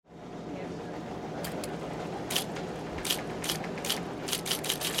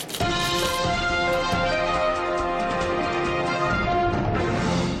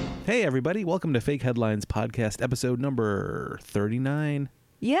Hey, everybody. Welcome to Fake Headlines Podcast, episode number 39.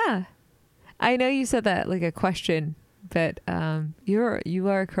 Yeah. I know you said that like a question, but you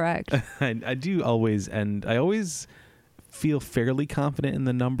are correct. I do always, and I always feel fairly confident in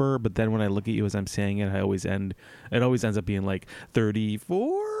the number, but then when I look at you as I'm saying it, it always ends up being like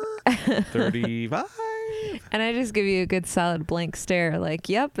 34, 35. And I just give you a good solid blank stare like,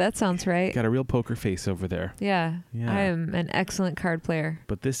 yep, that sounds right. Got a real poker face over there. Yeah. I am an excellent card player.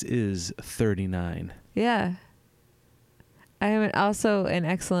 But this is 39. Yeah. I am also an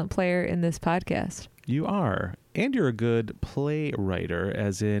excellent player in this podcast. You are. And you're a good playwright,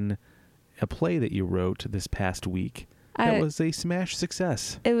 as in a play that you wrote this past week. That was a smash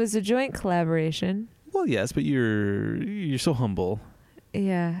success. It was a joint collaboration. Well, yes, but you're so humble.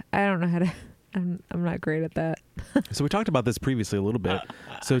 Yeah. I don't know how to... I'm not great at that. So we talked about this previously a little bit.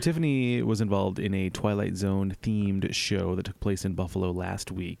 So Tiffany was involved in a Twilight Zone themed show that took place in Buffalo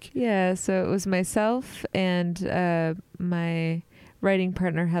last week. Yeah, so it was myself and my writing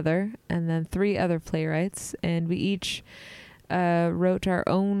partner Heather, and then 3 other playwrights, and we each wrote our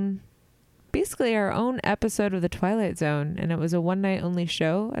own episode of the Twilight Zone, and it was a one-night only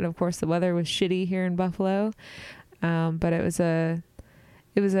show, and of course the weather was shitty here in Buffalo, but it was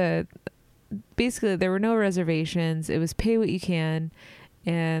basically there were no reservations. It was pay what you can,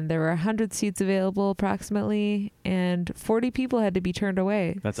 and there were 100 seats available approximately, and 40 people had to be turned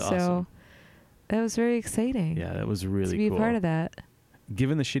away. That's so awesome. So that was very exciting. Yeah, that was really cool. To be a part of that.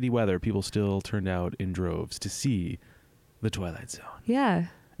 Given the shitty weather, people still turned out in droves to see the Twilight Zone. Yeah.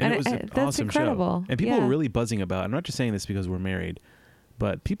 And it was an that's awesome incredible. show. And people were really buzzing about, I'm not just saying this because we're married,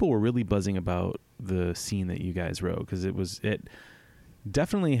 but people were really buzzing about the scene that you guys wrote, because it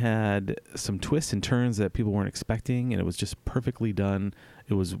definitely had some twists and turns that people weren't expecting, and it was just perfectly done.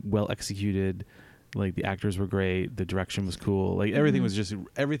 It was well executed. Like, the actors were great, the direction was cool. Like,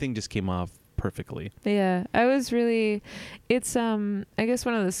 everything just came off perfectly. Yeah, it's I guess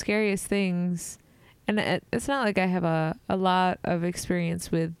one of the scariest things, and it's not like I have a lot of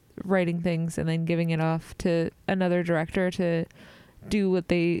experience with writing things and then giving it off to another director to do what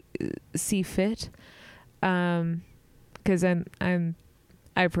they see fit, because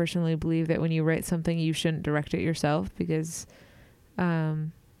I personally believe that when you write something, you shouldn't direct it yourself, because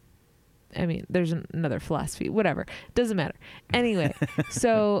there's another philosophy, whatever, doesn't matter. Anyway,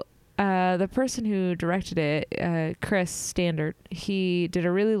 so the person who directed it, Chris Standard, he did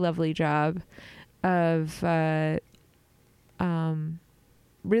a really lovely job of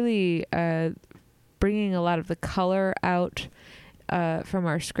really bringing a lot of the color out from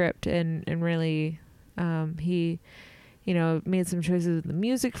our script, and really he made some choices with the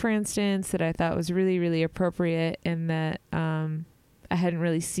music, for instance, that I thought was really, really appropriate, and that I hadn't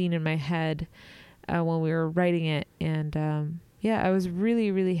really seen in my head when we were writing it. And I was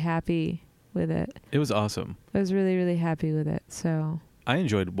really, really happy with it. It was awesome. I was really, really happy with it. So I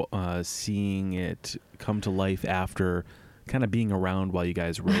enjoyed seeing it come to life after kind of being around while you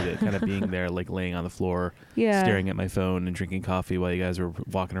guys wrote it, kind of being there, like laying on the floor, staring at my phone and drinking coffee while you guys were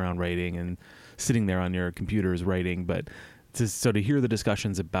walking around writing, and sitting there on your computers writing. But to hear the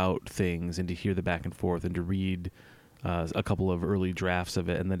discussions about things, and to hear the back and forth, and to read a couple of early drafts of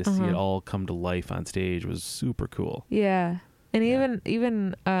it, and then to see it all come to life on stage was super cool. Yeah. And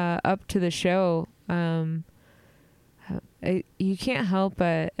even up to the show, you can't help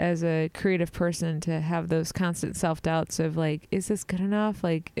but, as a creative person, to have those constant self-doubts of like, is this good enough?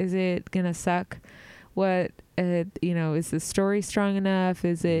 Like, is it gonna suck? What is the story strong enough?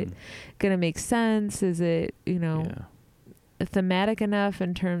 Is it gonna make sense? Is it thematic enough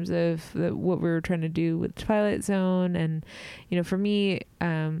in terms of what we were trying to do with Twilight Zone? And for me,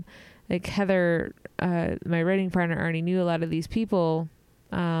 like Heather, my writing partner, already knew a lot of these people,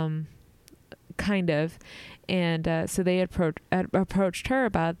 kind of, and so they had approached her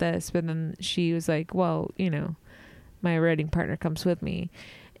about this, but then she was like, well, my writing partner comes with me,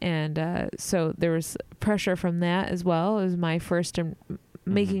 and so there was pressure from that as well. It was my first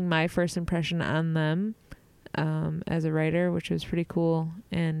making my first impression on them as a writer, which was pretty cool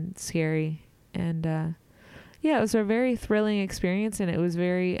and scary, and it was a very thrilling experience, and it was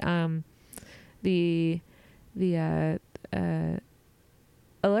very the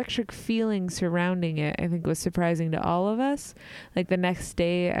electric feeling surrounding it, I think, was surprising to all of us. Like, the next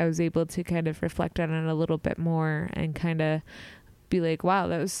day I was able to kind of reflect on it a little bit more and kind of be like, wow,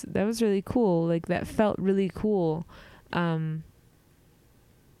 that was really cool. Like, that felt really cool.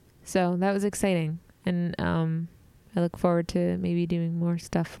 So that was exciting, and I look forward to maybe doing more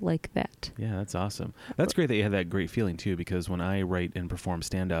stuff like that. Yeah, that's awesome. That's great that you had that great feeling too, because when I write and perform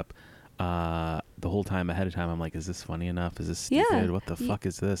stand-up, the whole time ahead of time, I'm like, is this funny enough? Is this stupid? What the fuck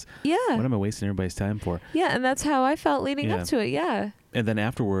is this? Yeah. What am I wasting everybody's time for? Yeah, and that's how I felt leading up to it. Yeah. And then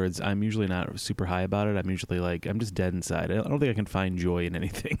afterwards, I'm usually not super high about it. I'm usually like, I'm just dead inside. I don't think I can find joy in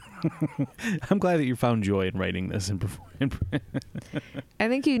anything. I'm glad that you found joy in writing this and performing. I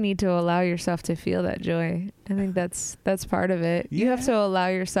think you need to allow yourself to feel that joy. I think that's part of it. Yeah. You have to allow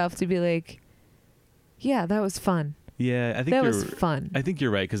yourself to be like, yeah, that was fun. Yeah, I think that was fun. I think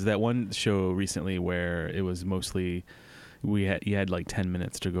you're right, because that one show recently where it was mostly you had like 10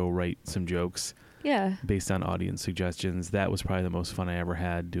 minutes to go write some jokes. Yeah. Based on audience suggestions. That was probably the most fun I ever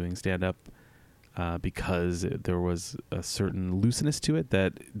had doing stand-up, because there was a certain looseness to it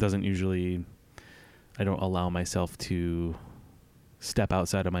that doesn't usually... I don't allow myself to step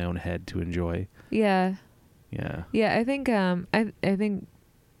outside of my own head to enjoy. Yeah. Yeah. Yeah, I think I think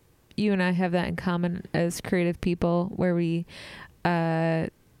you and I have that in common as creative people, where we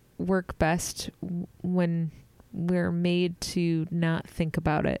work best when we're made to not think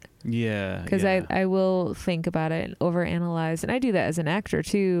about it. Yeah. Because I will think about it and overanalyze. And I do that as an actor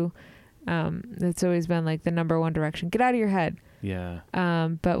too. That's always been like the number one direction. Get out of your head. Yeah.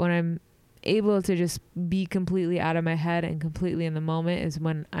 But when I'm able to just be completely out of my head and completely in the moment is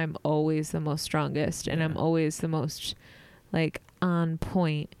when I'm always the most strongest, and I'm always the most like on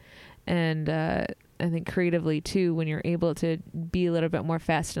point. And I think creatively too, when you're able to be a little bit more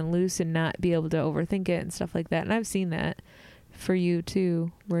fast and loose and not be able to overthink it and stuff like that. And I've seen that for you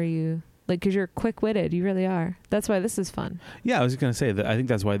too, where you like, because you're quick-witted. You really are. That's why this is fun. Yeah, I was going to say that I think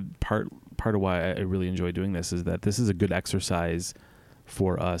that's why part of why I really enjoy doing this is that this is a good exercise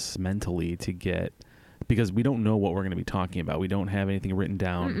for us mentally to get, because we don't know what we're going to be talking about. We don't have anything written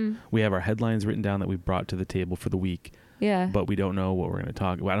down. Mm-mm. We have our headlines written down that we've brought to the table for the week. Yeah. But we don't know what we're going to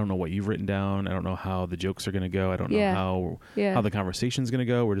talk about. I don't know what you've written down. I don't know how the jokes are going to go. I don't know how the conversation's going to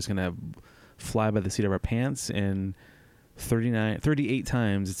go. We're just going to fly by the seat of our pants, and 38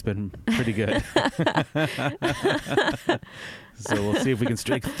 times it's been pretty good. So we'll see if we can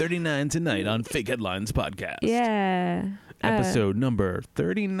strike 39 tonight on Fake Headlines Podcast. Yeah. Episode number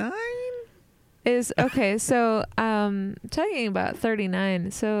 39 is okay. So, talking about 39.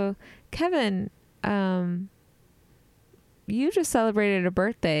 So, Kevin, you just celebrated a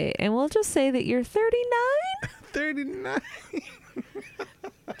birthday, and we'll just say that you're 39. 39.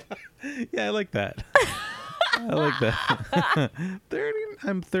 Yeah, I like that. I like that. 30.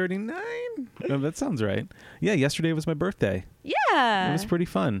 I'm 39. Oh, that sounds right. Yeah, yesterday was my birthday. Yeah. It was pretty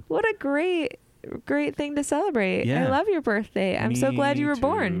fun. What a great thing to celebrate. Yeah. I love your birthday. I'm so glad you were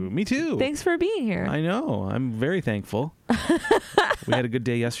born. Me too. Thanks for being here. I know. I'm very thankful. We had a good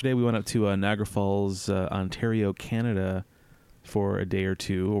day yesterday. We went up to Niagara Falls, Ontario, Canada for a day or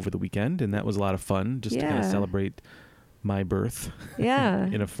two over the weekend, and that was a lot of fun, just to kind of celebrate my birth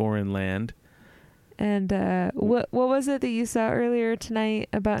in a foreign land. And what was it that you saw earlier tonight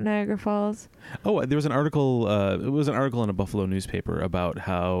about Niagara Falls? Oh, there was an article. It was an article in a Buffalo newspaper about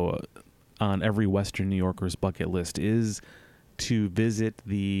how on every Western New Yorker's bucket list is to visit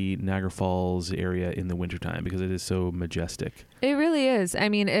the Niagara Falls area in the wintertime, because it is so majestic. It really is. I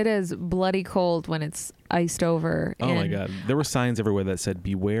mean, it is bloody cold when it's iced over. Oh my God. There were signs everywhere that said,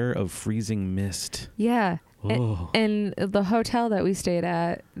 beware of freezing mist. Yeah. And the hotel that we stayed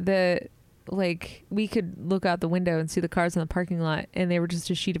at, we could look out the window and see the cars in the parking lot, and they were just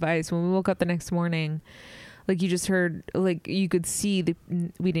a sheet of ice. When we woke up the next morning, you just heard, you could see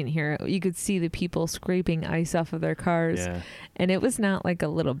we didn't hear it. You could see the people scraping ice off of their cars. Yeah. And it was not like a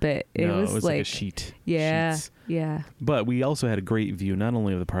little bit. It was like a sheet. Yeah. Sheets. Yeah. But we also had a great view, not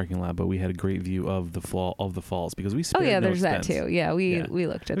only of the parking lot, but we had a great view of the falls, because we spared there's expense. That too. Yeah. We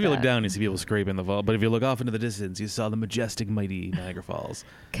looked at that. If you look down, you see people scraping the fall. But if you look off into the distance, you saw the majestic, mighty Niagara Falls.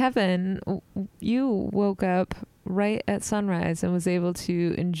 Kevin, you woke up right at sunrise and was able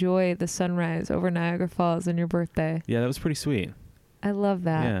to enjoy the sunrise over Niagara Falls on your birthday. Yeah, that was pretty sweet. I love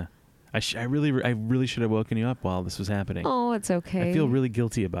that. Yeah. I really should have woken you up while this was happening. Oh, it's okay. I feel really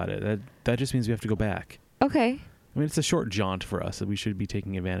guilty about it. That just means we have to go back. Okay. I mean, it's a short jaunt for us, and we should be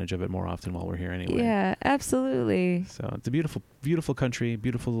taking advantage of it more often while we're here anyway. Yeah, absolutely. So it's a beautiful, beautiful country,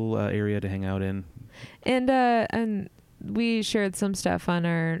 beautiful area to hang out in. And we shared some stuff on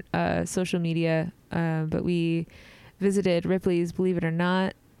our social media, but we visited Ripley's Believe It or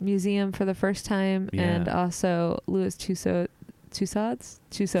Not museum for the first time, and also Louis Tussauds. It's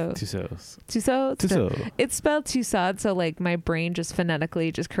spelled Tussauds, so my brain just phonetically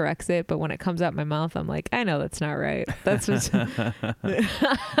just corrects it, but when it comes out my mouth, I'm like, I know that's not right. That's just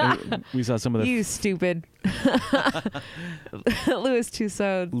we saw some of the you stupid. Louis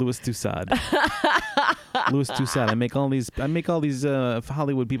Tussaud. Louis Tussaud. Louis Tussaud. I make all these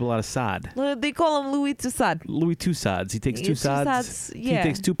Hollywood people out of sod. They call him Louis Tussaud. Louis Tussauds. He takes two sods. Yeah. He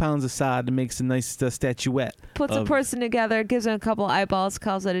takes 2 pounds of sod and makes a nice statuette. Puts a person together, gives them a couple eyeballs,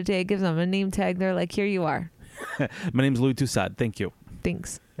 calls it a day, gives them a name tag. They're like, here you are. My name's Louis Tussaud. Thank you.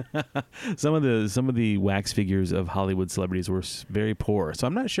 Thanks. Some of the wax figures of Hollywood celebrities were very poor, so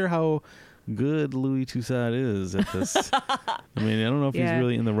I'm not sure how good Louis Tussaud is at this. I mean, I don't know if he's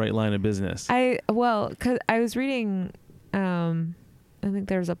really in the right line of business. Because I was reading, I think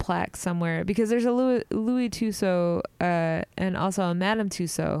there's a plaque somewhere because there's a Louis Tussaud and also a Madame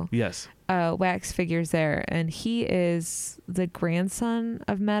Tussaud. Yes. Wax figures there, and he is the grandson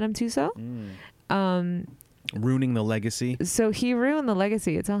of Madame Tussaud. Ruining the legacy. So he ruined the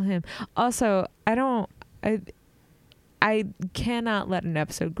legacy. It's all him. Also, I cannot let an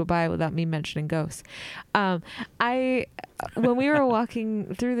episode go by without me mentioning ghosts. When we were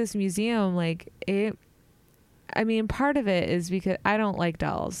walking through this museum, part of it is because I don't like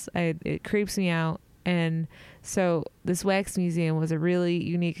dolls. It creeps me out. And so this wax museum was a really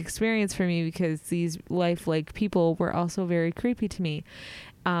unique experience for me because these lifelike people were also very creepy to me.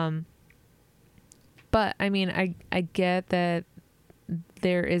 But I mean, I get that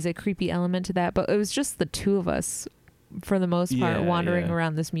there is a creepy element to that, but it was just the two of us for the most part wandering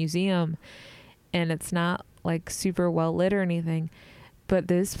around this museum, and it's not like super well lit or anything. But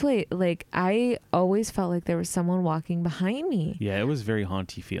this place, I always felt like there was someone walking behind me. Yeah, it was very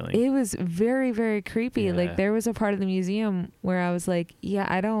haunty feeling. It was very, very creepy. Yeah. There was a part of the museum where I was like, yeah,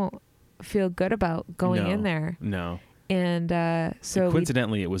 I don't feel good about going in there. No. And so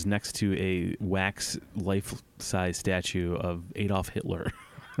coincidentally, it was next to a wax life-size statue of Adolf Hitler.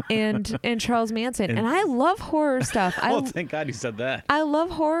 and Charles Manson. And I love horror stuff. Oh, thank God you said that. I love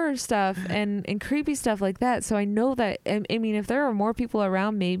horror stuff and creepy stuff like that. So I know that, I mean, if there were more people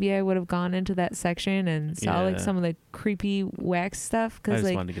around, maybe I would have gone into that section and saw some of the creepy wax stuff. I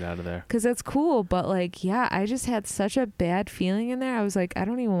just wanted to get out of there. Because that's cool. But I just had such a bad feeling in there. I was like, I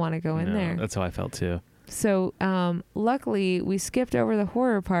don't even want to go in there. That's how I felt too. So luckily we skipped over the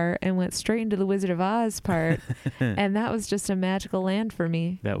horror part and went straight into the Wizard of Oz part. And that was just a magical land for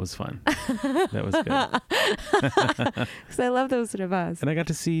me. That was fun. That was good. Because I love the Wizard of Oz. And I got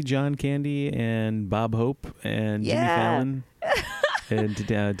to see John Candy and Bob Hope and Jimmy Fallon and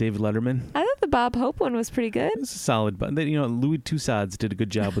David Letterman. I thought the Bob Hope one was pretty good. It was a solid, but Louis Tussauds did a good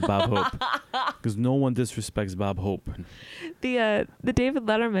job with Bob Hope because no one disrespects Bob Hope. The David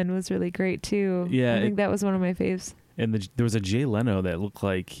Letterman was really great too. Yeah, I think that was one of my faves. And there was a Jay Leno that looked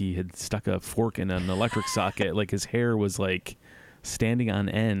like he had stuck a fork in an electric socket. Like his hair was like standing on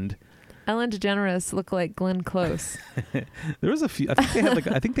end. Ellen DeGeneres looked like Glenn Close. There was a few.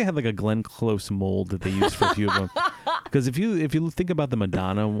 I think they had like a Glenn Close mold that they used for a few of them. Because if you think about the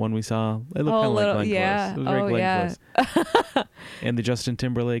Madonna one we saw, it looked kind of like Glenn Close. It was very Glenn Close. And the Justin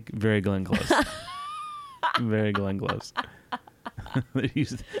Timberlake, very Glenn Close. Very Glenn Close.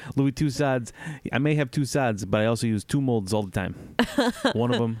 Louis Tussauds. I may have two sods, but I also use two molds all the time.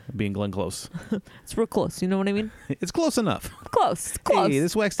 One of them being Glenn Close. It's real close. You know what I mean? It's close enough. Close. Hey,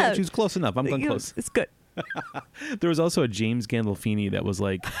 this wax statue's close enough. I'm Glenn Close. It's good. There was also a James Gandolfini that was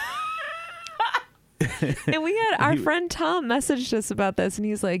like... And we had our friend Tom messaged us about this, and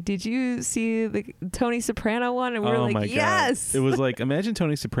he's like, did you see the Tony Soprano one? And we were like, yes. God. It was like, imagine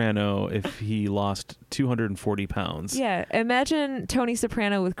Tony Soprano if he lost 240 pounds. Yeah, imagine Tony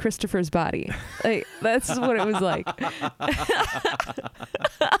Soprano with Christopher's body. Like, that's what it was like.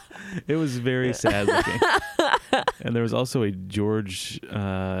 It was very sad looking. And there was also a George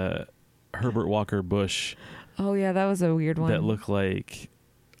Herbert Walker Bush. Oh yeah, that was a weird one. That looked like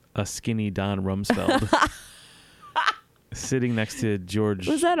a skinny Don Rumsfeld sitting next to George.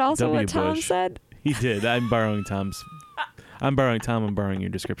 Was that also W. what Tom Bush. said? He did. I'm borrowing Tom. I'm borrowing your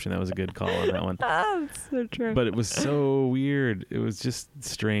description. That was a good call on that one. Oh, it's so true. But it was so weird. It was just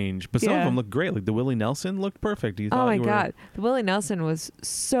strange. But some of them looked great. Like the Willie Nelson looked perfect. Oh my God. The Willie Nelson was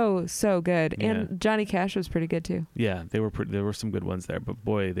so good. Yeah. And Johnny Cash was pretty good too. Yeah, there were some good ones there. But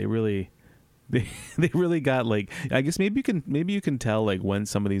boy, they really got like, I guess maybe you can tell like when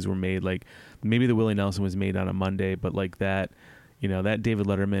some of these were made. Like maybe the Willie Nelson was made on a Monday, but like that, that David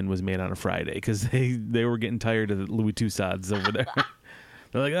Letterman was made on a Friday because they were getting tired of the Louis Tussauds over there.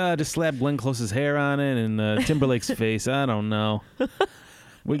 They're like, just slap Glenn Close's hair on it and Timberlake's face. I don't know.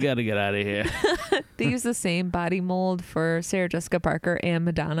 We got to get out of here. They use the same body mold for Sarah Jessica Parker and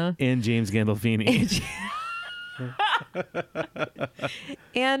Madonna and James Gandolfini.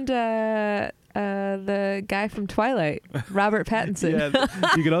 And the guy from Twilight, Robert Pattinson.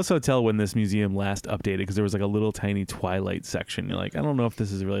 Yeah, you can also tell when this museum last updated because there was like a little tiny Twilight section. You're like, I don't know if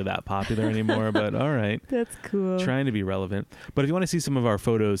this is really that popular anymore, but all right. That's cool. Trying to be relevant. But if you want to see some of our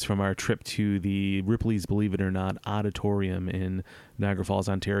photos from our trip to the Ripley's Believe It or Not Auditorium in Niagara Falls,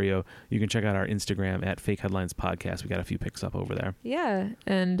 Ontario, you can check out our Instagram at Fake Headlines Podcast. We got a few pics up over there. Yeah,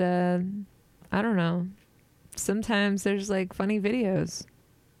 and I don't know. Sometimes there's like funny videos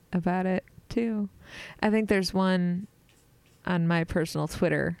about it too. I think there's one on my personal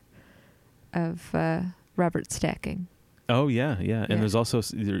Twitter of Robert stacking. Oh yeah. And there's also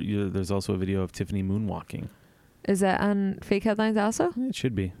a video of Tiffany moonwalking. Is that on Fake Headlines also? It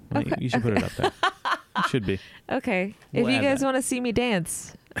should be. Okay. You should put it up there. It should be. Okay. We'll if you guys want to see me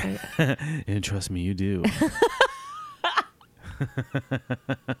dance. And trust me, you do.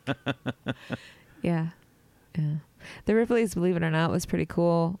 Yeah. The Ripley's Believe It or Not was pretty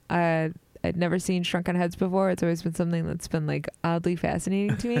cool. I'd never seen Shrunken Heads before. It's always been something that's been like oddly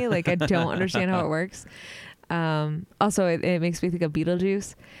fascinating to me. Like I don't understand how it works. Also, it makes me think of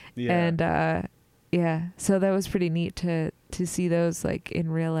Beetlejuice. Yeah. And so that was pretty neat to see those like in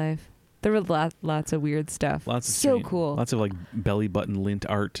real life. There were lots of weird stuff. Lots of so cool. Lots of like belly button lint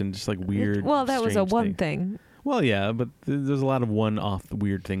art and just like weird. Well, that was a one thing. Well, yeah, but there's a lot of one-off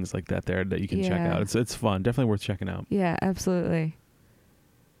weird things like that there that you can check out. It's fun. Definitely worth checking out. Yeah, absolutely.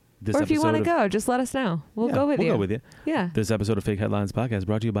 Or if you want to go, just let us know. We'll go with you. We'll go with you. Yeah. This episode of Fake Headlines Podcast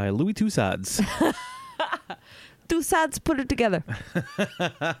brought to you by Louis Tussauds. Tussauds, put it together.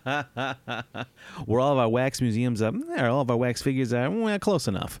 Where all of our wax museums are, all of our wax figures are close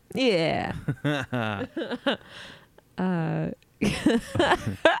enough. Yeah.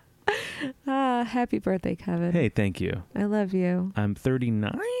 Happy birthday, Kevin. Hey, thank you. I love you. I'm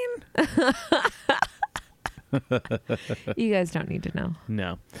 39. You guys don't need to know.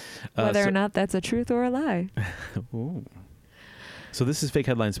 No. Whether or not that's a truth or a lie. Ooh. So this is Fake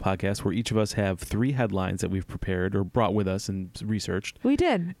Headlines Podcast, where each of us have 3 headlines that we've prepared or brought with us and researched. We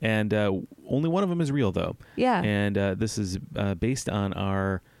did. And only one of them is real, though. Yeah. And this is based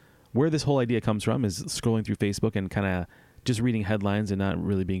on where this whole idea comes from is scrolling through Facebook and kind of just reading headlines and not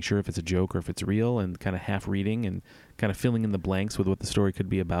really being sure if it's a joke or if it's real, and kind of half reading and kind of filling in the blanks with what the story could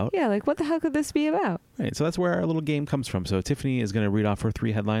be about. Yeah, like what the hell could this be about? Right, so that's where our little game comes from. So Tiffany is going to read off her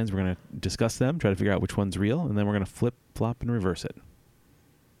 3 headlines. We're going to discuss them, try to figure out which one's real, and then we're going to flip, flop, and reverse it.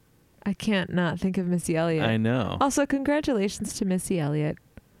 I can't not think of Missy Elliott. I know. Also, congratulations to Missy Elliott.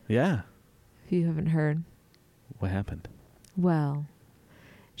 Yeah. If you haven't heard. What happened? Well,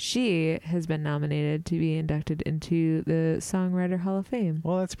 she has been nominated to be inducted into the Songwriter Hall of Fame.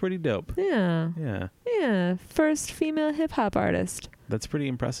 Well, that's pretty dope. Yeah. Yeah. Yeah. First female hip-hop artist. That's pretty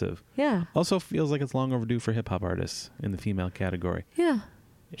impressive. Yeah. Also feels like it's long overdue for hip-hop artists in the female category. Yeah.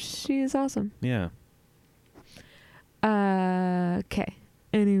 She is awesome. Yeah. Okay.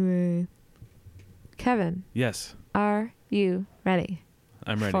 Anyway. Kevin. Yes. Are you ready?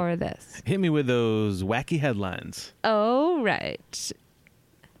 I'm ready. For this. Hit me with those wacky headlines. All right.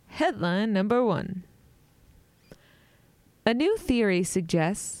 Headline number 1. A new theory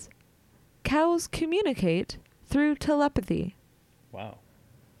suggests cows communicate through telepathy. Wow.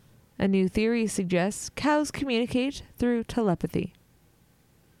 A new theory suggests cows communicate through telepathy.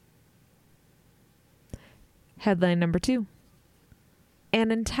 Headline number 2.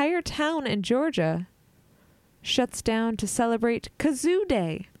 An entire town in Georgia shuts down to celebrate Kazoo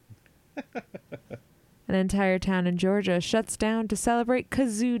Day. An entire town in Georgia shuts down to celebrate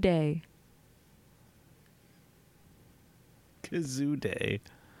Kazoo Day. Kazoo Day.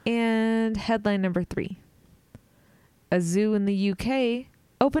 And headline number 3. A zoo in the UK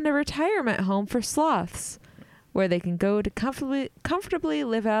opened a retirement home for sloths where they can go to comfortably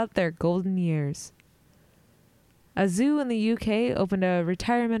live out their golden years. A zoo in the UK opened a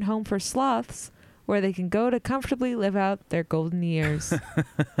retirement home for sloths where they can go to comfortably live out their golden years.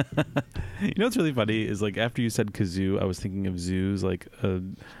 You know what's really funny is, like, after you said kazoo, I was thinking of zoos, like a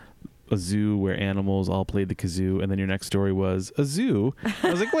zoo where animals all played the kazoo, and then your next story was a zoo. I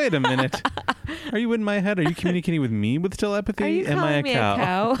was like, wait a minute. Are you in my head? Are you communicating with me with telepathy? Are you Am calling I a me cow?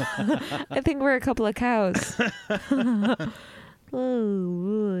 a cow? I think we're a couple of cows.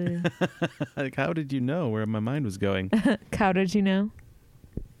 Oh, boy. Like, how did you know where my mind was going? Cow, did you know?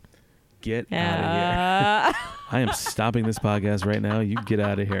 Get out of here. I am stopping this podcast right now. You get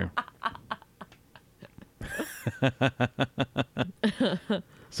out of here.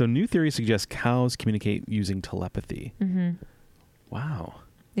 So new theory suggests cows communicate using telepathy. Mm-hmm. Wow.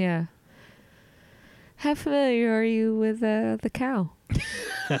 Yeah. How familiar are you with the cow?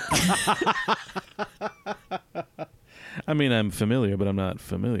 I mean, I'm familiar, but I'm not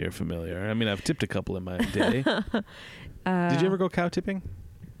familiar. I mean, I've tipped a couple in my day. Did you ever go cow tipping?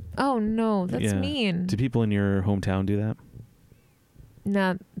 Oh, no. That's mean. Do people in your hometown do that?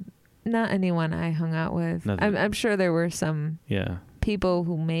 Not anyone I hung out with. I'm sure there were some people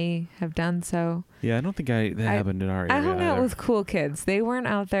who may have done so. Yeah, I don't think that happened in our area. I hung out with cool kids. They weren't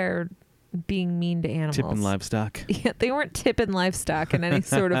out there being mean to animals. Tipping livestock. Yeah, they weren't tipping livestock in any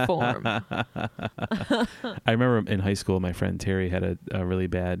sort of form. I remember in high school, my friend Terry had a really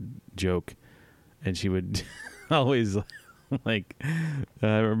bad joke, and she would always like.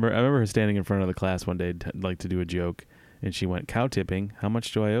 I remember her standing in front of the class one day, to do a joke, and she went, "Cow tipping. How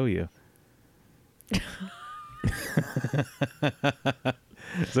much do I owe you?"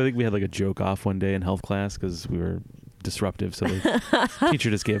 So I think we had like a joke off one day in health class because we were disruptive. So the teacher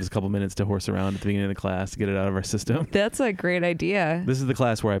just gave us a couple minutes to horse around at the beginning of the class to get it out of our system. That's a great idea. This is the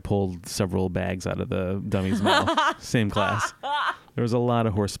class where I pulled several bags out of the dummy's mouth. Same class. There was a lot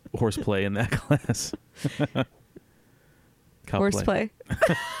of horseplay in that class. Horseplay.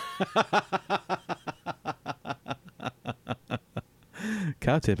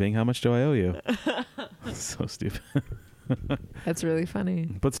 Cow tipping. How much do I owe you? So stupid. That's really funny.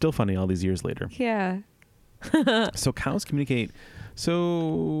 But still funny all these years later. Yeah. So cows communicate.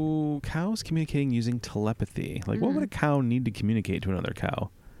 So cows communicating using telepathy. Like, what would a cow need to communicate to another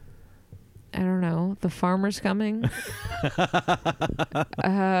cow? I don't know. The farmer's coming.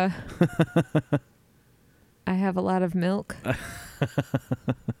 I have a lot of milk.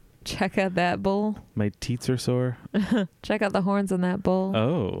 Check out that bull. My teats are sore. Check out the horns on that bull.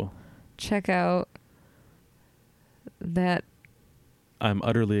 Oh. Check out that. I'm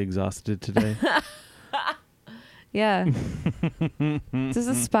utterly exhausted today. Yeah. Does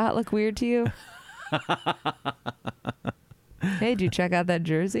this spot look weird to you? Hey, did you check out that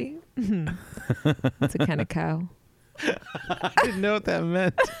jersey? That's a kind of cow. I didn't know what that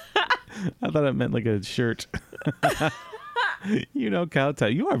meant. I thought it meant like a shirt. You know cow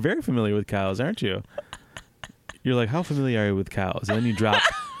type. You are very familiar with cows, aren't you? You're like, how familiar are you with cows? And then you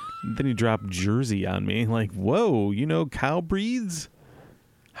drop jersey on me. Like, whoa, you know cow breeds?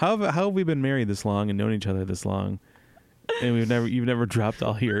 How have we been married this long and known each other this long, and you've never dropped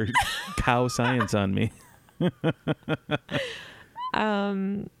all your cow science on me?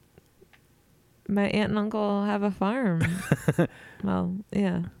 My aunt and uncle have a farm. Well,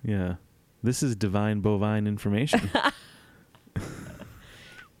 yeah. Yeah. This is divine bovine information.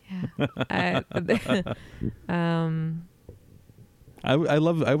 Yeah. I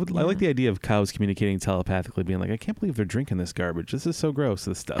like the idea of cows communicating telepathically, being like, I can't believe they're drinking this garbage. This is so gross,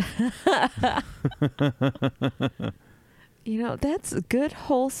 this stuff. That's good,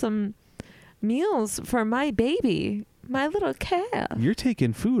 wholesome meals for my baby, my little calf. You're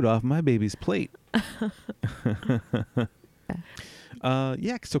taking food off my baby's plate.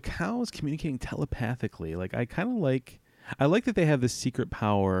 So cows communicating telepathically. Like, I like that they have this secret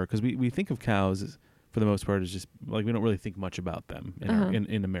power, because we think of cows for the most part as just like, we don't really think much about them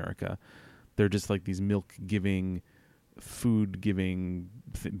in America. They're just like these milk giving, food giving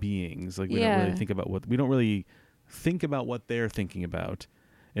beings. Like, we don't really think about what they're thinking about,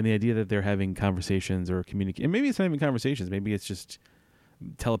 and the idea that they're having conversations or communicate. And maybe it's not even conversations. Maybe it's just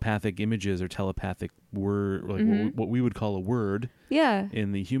telepathic images or telepathic word, like what we would call a word. Yeah.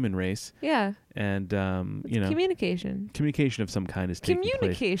 In the human race. Yeah. And communication of some kind is taking place.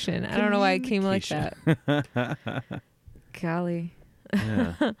 Communication. I don't know why it came like that. Golly.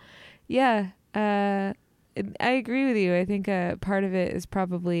 Yeah. Yeah. I agree with you. I think part of it is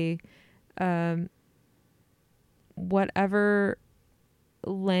probably whatever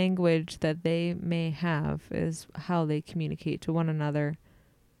language that they may have is how they communicate to one another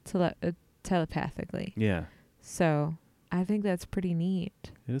telepathically. Yeah. So I think that's pretty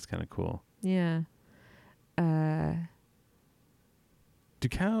neat. It is kind of cool. Yeah. Do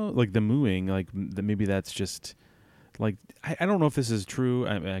cow, like the mooing, like maybe that's just like, I don't know if this is true.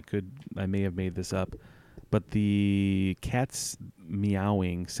 I may have made this up, but the cat's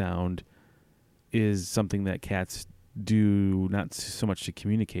meowing sound is something that cats do not so much to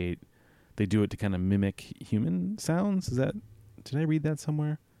communicate. They do it to kind of mimic human sounds. Did I read that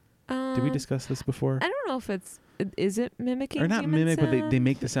somewhere? Did we discuss this before? I don't know if is it mimicking, or not mimic, sound? But they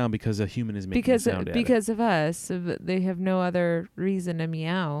make the sound because a human is making the sound because of us. So they have no other reason to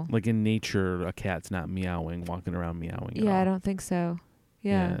meow. Like in nature, a cat's not meowing, walking around meowing. Yeah, I don't think so.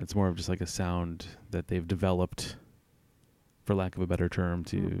 Yeah, it's more of just like a sound that they've developed, for lack of a better term,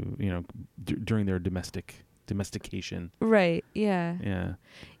 to during their domestication. Right. Yeah. Yeah.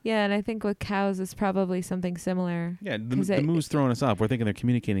 Yeah, and I think with cows it's probably something similar. Yeah, the moo's throwing us off. We're thinking they're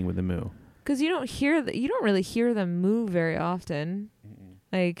communicating with the moo. Because you don't really hear them move very often. Mm-mm.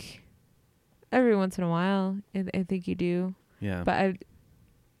 Like every once in a while, I think you do. Yeah. But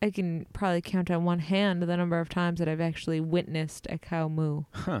I can probably count on one hand the number of times that I've actually witnessed a cow moo.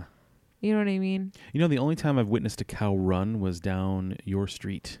 Huh. You know what I mean? You know, the only time I've witnessed a cow run was down your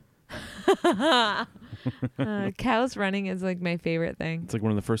street. Cows running is like my favorite thing. It's like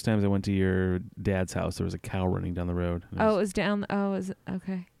one of the first times I went to your dad's house. There was a cow running down the road. It was down. Oh, it was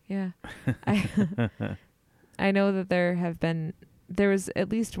okay. Yeah. I know that there was at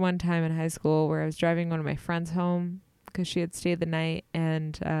least one time in high school where I was driving one of my friends home because she had stayed the night,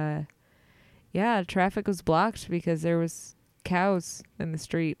 and traffic was blocked because there was cows in the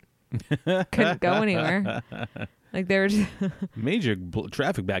street. Couldn't go anywhere. Like there was major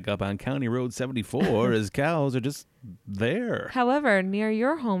traffic backup on County Road 74 as cows are just there. However, near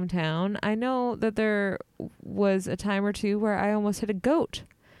your hometown, I know that there was a time or two where I almost hit a goat.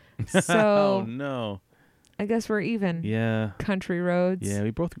 So oh no. I guess we're even. Yeah. Country roads. Yeah,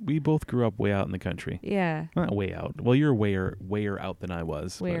 we both grew up way out in the country. Yeah. Not way out. Well, you're wayer out than I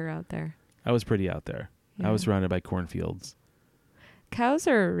was. Wayer out there. I was pretty out there. Yeah. I was surrounded by cornfields. Cows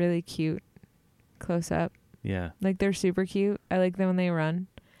are really cute close up. Yeah. Like they're super cute. I like them when they run.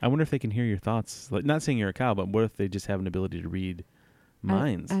 I wonder if they can hear your thoughts. Like, not saying you're a cow, but what if they just have an ability to read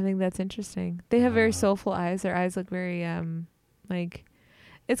minds? I think that's interesting. They have very soulful eyes. Their eyes look very like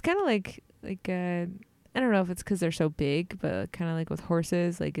it's kind of like I don't know if it's because they're so big, but kind of like with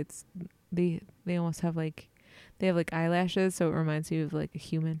horses, like it's they almost have like they have like eyelashes, so it reminds you of like a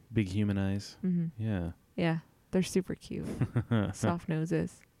human. Big human eyes. Mm-hmm. Yeah. Yeah, they're super cute. Soft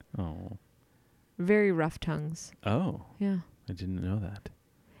noses. Oh. Very rough tongues. Oh. Yeah. I didn't know that.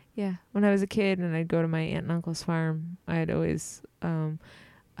 Yeah. When I was a kid and I'd go to my aunt and uncle's farm, I'd always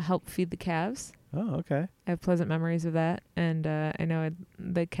help feed the calves. Oh, okay. I have pleasant memories of that. And I know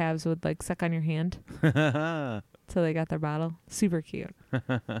the calves would like suck on your hand till they got their bottle. Super cute.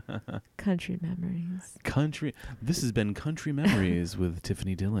 Country memories. This has been Country Memories with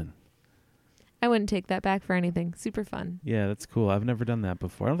Tiffany Dillon. I wouldn't take that back for anything. Super fun. Yeah, that's cool. I've never done that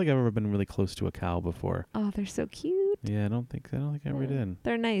before. I don't think I've ever been really close to a cow before. Oh, they're so cute. Yeah, I don't think I ever did.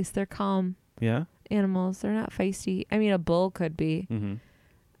 They're nice. They're calm. Yeah? Animals. They're not feisty. I mean, a bull could be.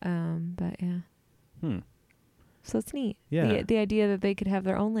 Mm-hmm. But yeah. So it's neat. Yeah. The idea that they could have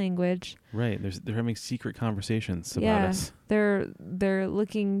their own language. Right. They're having secret conversations about us. They're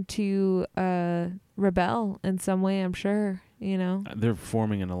looking to rebel in some way, I'm sure, you know. They're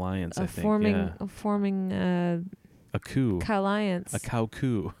forming an alliance, I think. Forming a coup. Alliance. A cow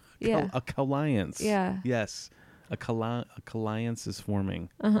coup. Yeah. A alliance. Yeah. Yes. A alliance is forming.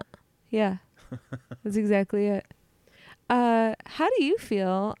 Uh-huh. Yeah. That's exactly it. How do you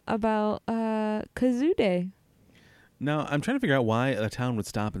feel about Kazoo Day? Now, I'm trying to figure out why a town would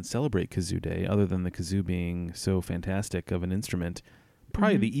stop and celebrate Kazoo Day, other than the kazoo being so fantastic of an instrument.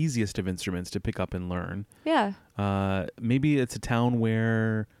 Probably the easiest of instruments to pick up and learn. Yeah. Maybe it's a town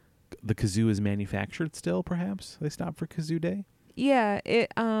where the kazoo is manufactured still, perhaps. They stop for Kazoo Day? Yeah.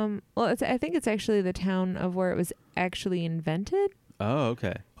 I think it's actually the town of where it was actually invented. Oh,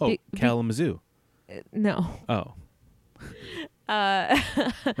 okay. Oh, Kalamazoo. No. Oh.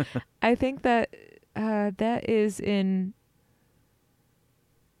 I think that that is in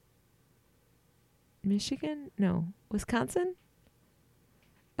Michigan? No, Wisconsin?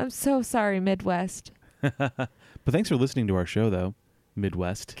 I'm so sorry, Midwest. But thanks for listening to our show, though.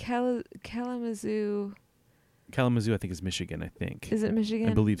 Midwest. Kalamazoo. Kalamazoo, I think, is Michigan, I think. Is it Michigan?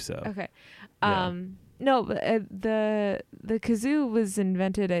 I believe so. Okay. Yeah. No, but the kazoo was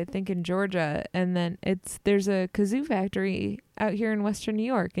invented, I think, in Georgia, and then there's a kazoo factory out here in Western New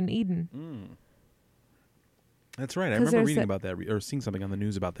York, in Eden. Mm. That's right. I remember reading about that or seeing something on the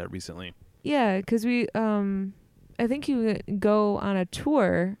news about that recently. Yeah, because we, I think you go on a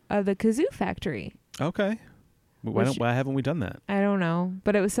tour of the kazoo factory. Okay. Why haven't we done that? I don't know,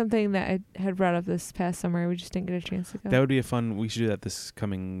 but it was something that I had brought up this past summer. We just didn't get a chance to go. That would be we should do that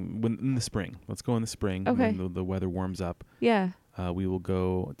in the spring. Let's go in the spring. Okay. When the weather warms up. Yeah. We will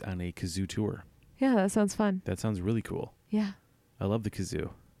go on a kazoo tour. Yeah, that sounds fun. That sounds really cool. Yeah. I love the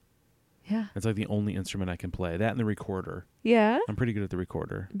kazoo. Yeah. It's like the only instrument I can play. That and the recorder. Yeah? I'm pretty good at the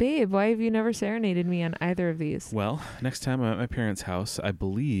recorder. Babe, why have you never serenaded me on either of these? Well, next time I'm at my parents' house, I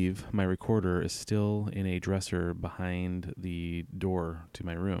believe my recorder is still in a dresser behind the door to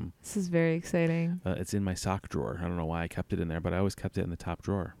my room. This is very exciting. It's in my sock drawer. I don't know why I kept it in there, but I always kept it in the top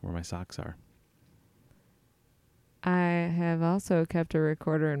drawer where my socks are. I have also kept a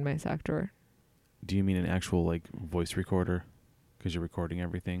recorder in my sock drawer. Do you mean an actual, voice recorder? Because you're recording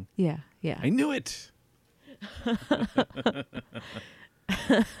everything? Yeah, yeah. I knew it!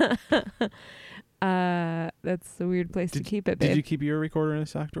 That's a weird place to keep it, babe. Did you keep your recorder in a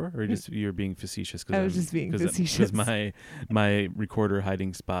sock drawer, or just you're being facetious? I was just being facetious. Because my recorder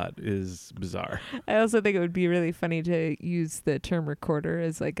hiding spot is bizarre. I also think it would be really funny to use the term recorder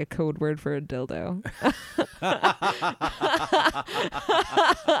as like a code word for a dildo.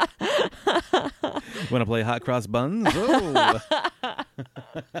 Want to play hot cross buns? Oh.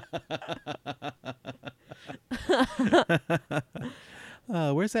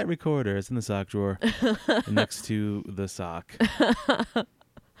 Where's that recorder? It's in the sock drawer next to the sock.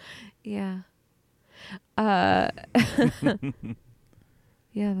 Yeah. Yeah,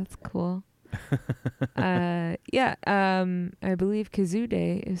 that's cool. Yeah. I believe Kazoo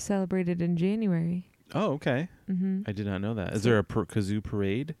Day is celebrated in January. Oh, okay. Mm-hmm. I did not know that. Is there a kazoo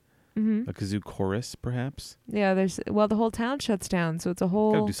parade? Mm-hmm. A kazoo chorus, perhaps? Yeah, the whole town shuts down, so it's a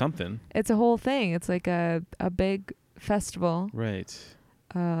whole. Gotta do something. It's a whole thing. It's like a big festival. Right.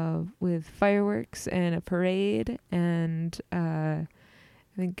 With fireworks and a parade and I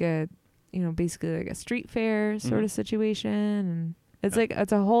think basically like a street fair sort of situation, and it's like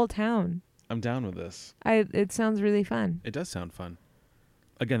it's a whole town. I'm down with this. It sounds really fun. It does sound fun.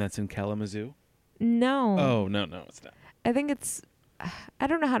 Again, that's in Kalamazoo? No. Oh, no, it's not. I think it's I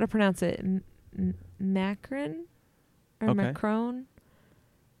don't know how to pronounce it. Macron or Okay. Macron,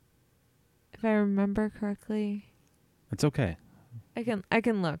 if I remember correctly. It's okay. I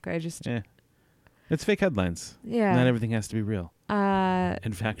can look. I just It's fake headlines. Yeah. Not everything has to be real.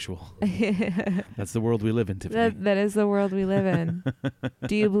 And factual. That's the world we live in, Tiffany. That is the world we live in.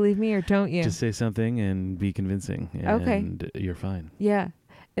 Do you believe me or don't you? Just say something and be convincing, and you're fine. Yeah.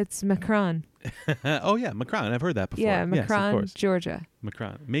 It's Macron. Oh, yeah, Macron. I've heard that before. Yeah, Macron, yes, of course. Georgia.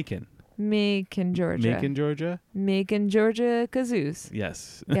 Macron. Macon, Georgia. Macon, Georgia? Macon, Georgia kazoos.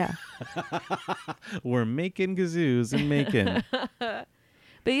 Yes. Yeah. We're making kazoos in Macon.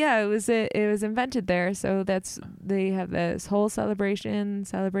 But yeah, it was invented there, so they have this whole celebration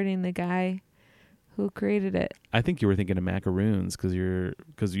celebrating the guy who created it. I think you were thinking of macaroons because you're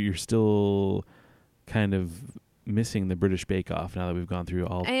still kind of missing the British Bake Off now that we've gone through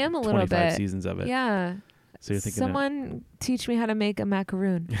all 25 seasons of it. Yeah. So you're thinking someone teach me how to make a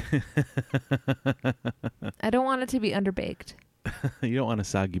macaroon. I don't want it to be underbaked. You don't want a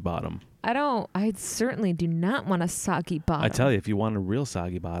soggy bottom. I certainly do not want a soggy bottom. I tell you, if you want a real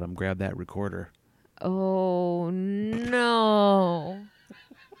soggy bottom, grab that recorder. Oh, no.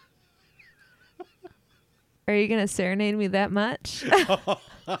 Are you going to serenade me that much?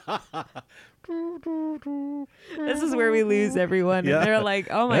 This is where we lose everyone. Yeah. And they're like,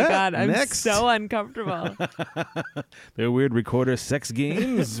 oh my God, I'm so uncomfortable. Their weird recorder sex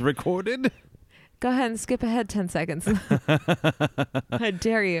games recorded. Go ahead and skip ahead 10 seconds. I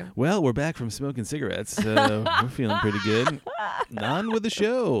dare you. Well, we're back from smoking cigarettes. We're feeling pretty good. On with the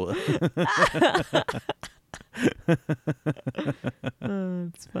show. Oh,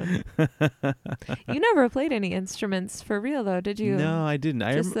 it's funny. You never played any instruments for real, though, did you? No, I didn't.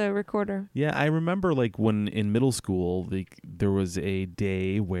 Just the recorder. Yeah, I remember like when in middle school, there was a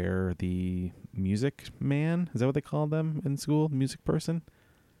day where the music man, is that what they called them in school? Music person?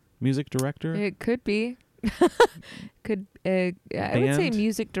 Music director? It could be. I would say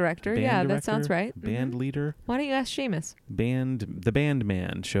music director. Yeah, that sounds right. Band leader. Why don't you ask Seamus? The band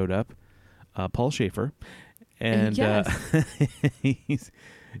man showed up, Paul Schaefer, and they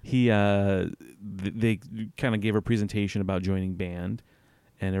kind of gave a presentation about joining band,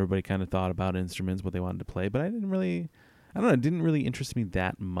 and everybody kind of thought about instruments, what they wanted to play, but it didn't really interest me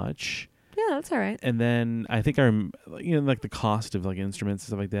that much. Yeah, that's all right. And then I think like the cost of like instruments and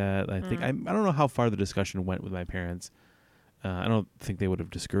stuff like that. I think I don't know how far the discussion went with my parents. I don't think they would have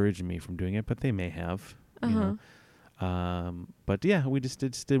discouraged me from doing it, but they may have. You know? But yeah,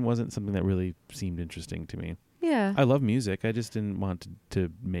 it wasn't something that really seemed interesting to me. Yeah. I love music. I just didn't want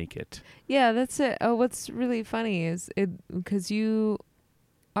to make it. Yeah, that's it. Oh, what's really funny is because you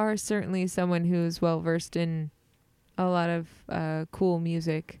are certainly someone who's well versed in a lot of cool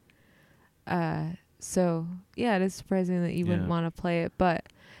music. So yeah, it is surprising that you wouldn't want to play it, but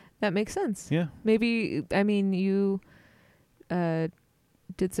that makes sense. Yeah. Maybe, I mean, you did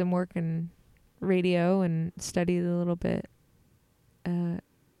some work in radio and studied a little bit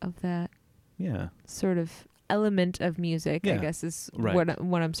of that sort of element of music, I guess is what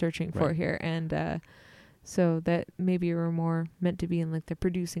I'm searching for here. And so that maybe you were more meant to be in like the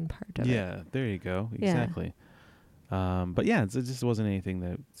producing part of it. Yeah, there you go. Exactly. But yeah, it just wasn't anything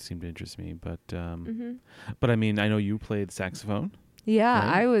that seemed to interest me. But but I mean, I know you played saxophone. Yeah,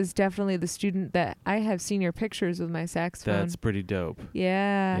 right? I was definitely the student that I have senior pictures with my saxophone. That's pretty dope.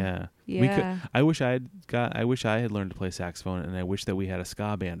 Yeah. Yeah. I wish I had learned to play saxophone, and I wish that we had a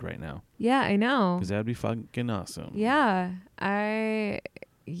ska band right now. Yeah, I know. Because that'd be fucking awesome. Yeah. I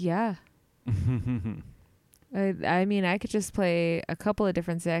mean, I could just play a couple of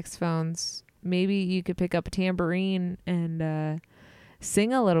different saxophones. Maybe you could pick up a tambourine and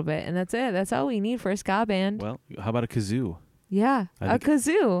sing a little bit, and that's it. That's all we need for a ska band. Well, how about a kazoo? Yeah, a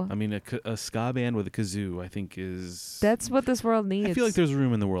kazoo. I mean, a ska band with a kazoo, I think is... That's what this world needs. I feel like there's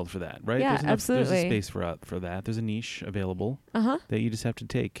room in the world for that, right? Yeah, absolutely. There's a space for that. There's a niche available that you just have to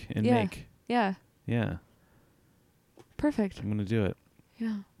take and make. Yeah. Yeah. Perfect. I'm going to do it.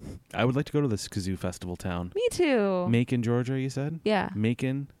 Yeah. I would like to go to this kazoo festival town. Me too. Macon, Georgia, you said? Yeah.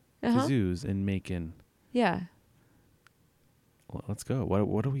 Macon, kazoos in Macon. Yeah. Well, let's go.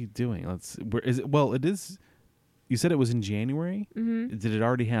 What are we doing? It is... You said it was in January? Mm-hmm. Did it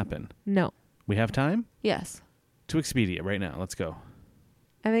already happen? No. We have time? Yes. To Expedia right now. Let's go.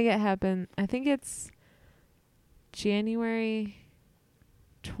 I think it happened. I think it's January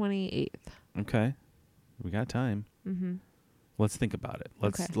 28th. Okay. We got time. Mm-hmm. Let's think about it.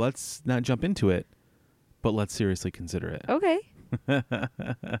 Okay. Let's not jump into it, but let's seriously consider it. Okay.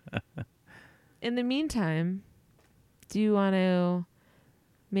 In the meantime, do you want to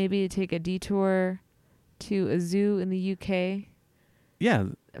maybe take a detour to a zoo in the UK? Yeah.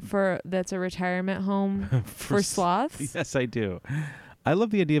 That's a retirement home for sloths? Yes, I do. I love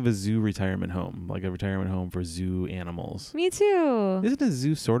the idea of a zoo retirement home, like a retirement home for zoo animals. Me too. Isn't a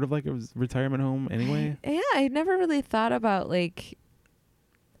zoo sort of like a retirement home anyway? Yeah, I never really thought about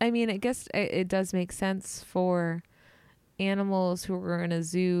I mean, I guess it does make sense for animals who are in a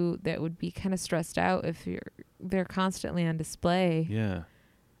zoo that would be kind of stressed out if they're constantly on display. Yeah.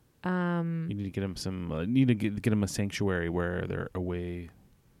 You need to get them get them a sanctuary where they're away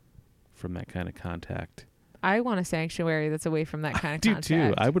from that kind of contact. I want a sanctuary that's away from that kind of I contact. do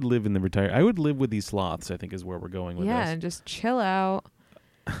too. I would live in I would live with these sloths, I think is where we're going with this. Yeah, and just chill out.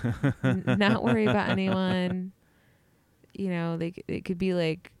 Not worry about anyone. You know, it could be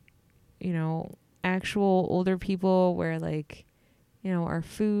like, you know, actual older people where our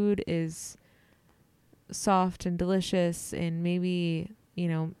food is soft and delicious, and maybe,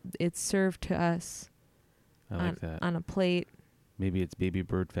 it's served to us on a plate. Maybe it's baby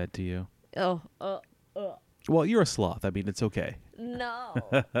bird fed to you. Well, you're a sloth. I mean, it's okay. No.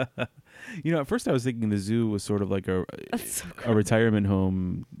 At first I was thinking the zoo was sort of like a retirement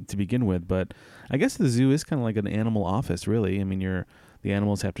home to begin with, but I guess the zoo is kind of like an animal office, really. I mean, the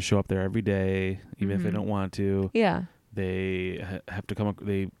animals have to show up there every day, even if they don't want to. Yeah. They have to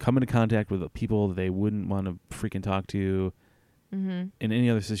they come into contact with people that they wouldn't want to freaking talk to in any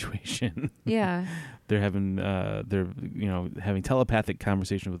other situation. Yeah. They're having having telepathic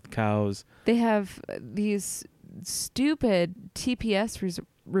conversations with cows. They have these stupid TPS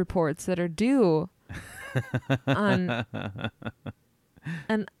reports that are due on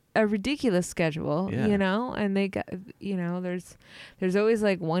a ridiculous schedule, and they got, there's always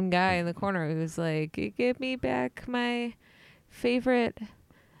like one guy in the corner who's like, give me back my favorite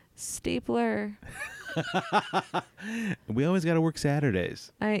stapler. We always got to work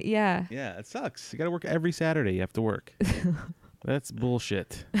Saturdays. Yeah, it sucks. You got to work every Saturday. You have to work. That's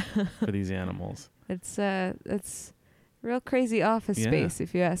bullshit for these animals. It's real crazy office space,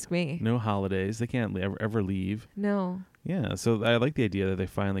 if you ask me. No holidays. They can't ever leave. No. Yeah, so I like the idea that they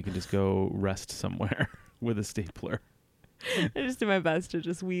finally can just go rest somewhere with a stapler. I just did my best to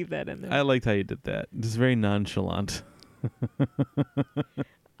just weave that in there. I liked how you did that. Just very nonchalant.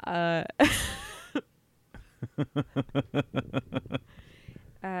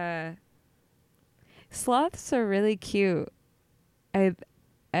 Sloths are really cute.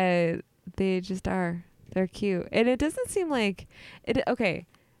 They just are. They're cute. And it doesn't seem like it. Okay.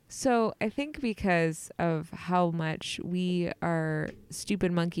 So I think because of how much we are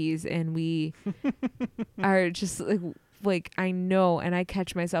stupid monkeys and we are just like I know, and I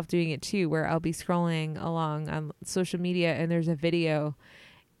catch myself doing it too, where I'll be scrolling along on social media and there's a video,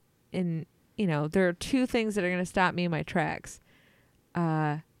 and there are two things that are going to stop me in my tracks.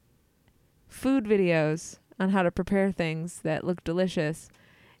 Food videos on how to prepare things that look delicious,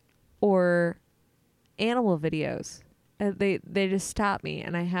 or animal videos. They just stop me,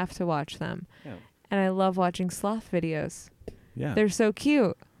 and I have to watch them. Yeah. And I love watching sloth videos. Yeah, they're so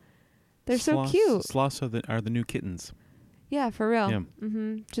cute. So cute. Sloths are the new kittens. Yeah, for real. Yeah.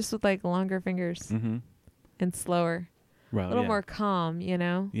 Just with like longer fingers and slower, a little more calm.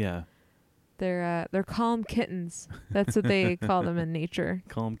 Yeah. They're calm kittens. That's what they call them in nature.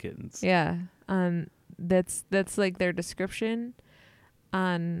 Calm kittens. Yeah. That's like their description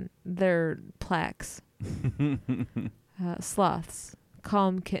on their plaques. Sloths,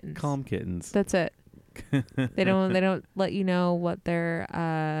 calm kittens. Calm kittens. That's it. They don't let you know what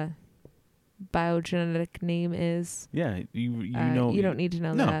their biogenetic name is. Yeah, you know. You don't need to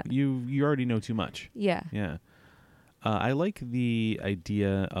know that. No, you already know too much. Yeah. Yeah. I like the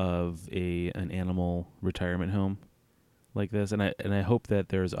idea of an animal retirement home like this, and I hope that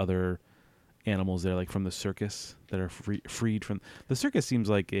there's other animals there, like from the circus, that are freed from the circus. Seems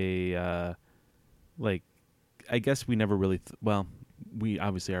like a like, I guess we never really we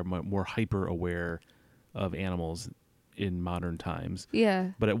obviously are more hyper aware of animals in modern times.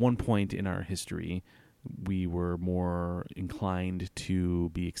 Yeah. But at one point in our history, we were more inclined to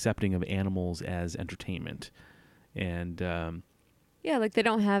be accepting of animals as entertainment. And yeah, like they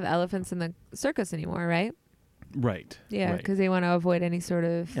don't have elephants in the circus anymore, right? Right. Yeah, because they want to avoid any sort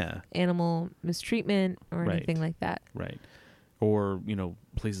of animal mistreatment or anything like that. Right. Or,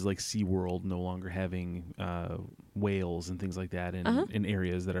 places like SeaWorld no longer having whales and things like that in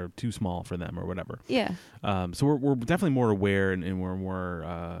areas that are too small for them or whatever. Yeah. So we're definitely more aware and we're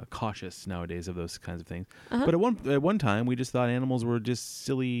more cautious nowadays of those kinds of things. But at one time, we just thought animals were just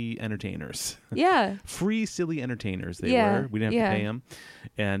silly entertainers. Yeah. Free, silly entertainers they were. We didn't have to pay them.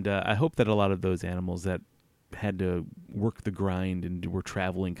 And I hope that a lot of those animals that had to work the grind and were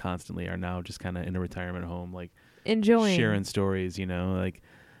traveling constantly are now just kind of in a retirement home, like enjoying, sharing stories, like,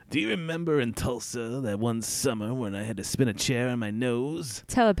 do you remember in Tulsa that one summer when I had to spin a chair on my nose?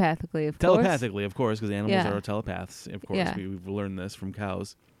 Telepathically, of course, because animals are telepaths. Of course, we've learned this from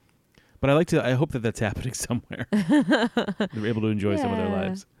cows. But I hope that that's happening somewhere. They're able to enjoy some of their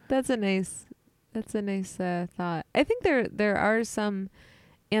lives. That's a nice thought. I think there are some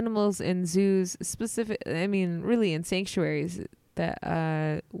animals in zoos, really in sanctuaries,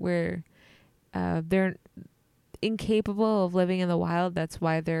 that where they're incapable of living in the wild. That's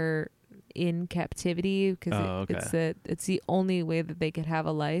why they're in captivity, because it's the only way that they could have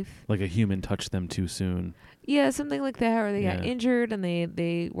a life. Like a human touched them too soon. Yeah, something like that, or they got injured and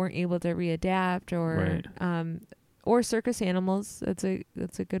they weren't able to readapt, or circus animals. That's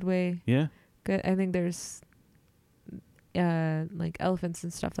a good way. Yeah. Good. I think there's like elephants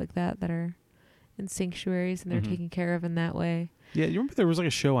and stuff like that are in sanctuaries and they're taken care of in that way. Yeah, you remember there was like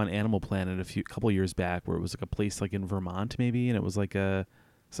a show on Animal Planet couple of years back where it was like a place like in Vermont maybe, and it was like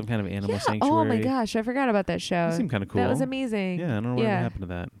some kind of animal sanctuary. Oh my gosh, I forgot about that show. That seemed kind of cool. That was amazing. Yeah, I don't know what happened to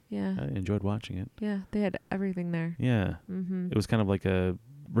that. Yeah, I enjoyed watching it. Yeah, they had everything there. Yeah, it was kind of like a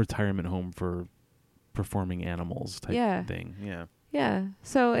retirement home for performing animals type thing. Yeah. Yeah,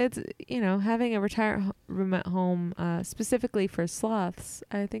 so it's having a retirement home specifically for sloths,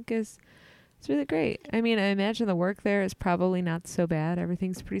 I think it's really great. I mean, I imagine the work there is probably not so bad.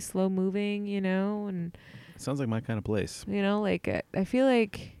 Everything's pretty slow moving, and sounds like my kind of place. Like I feel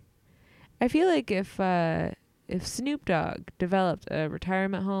like if Snoop Dogg developed a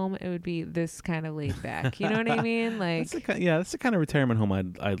retirement home, it would be this kind of laid back. You know what I mean? Like that's the kind of retirement home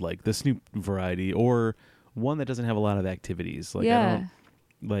I'd like, the Snoop variety, or one that doesn't have a lot of activities. Like I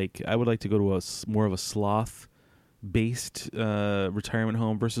would like to go to more of a sloth based retirement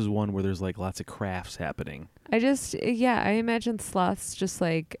home versus one where there's like lots of crafts happening. I imagine sloths just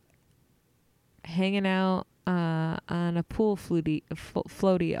like hanging out on a pool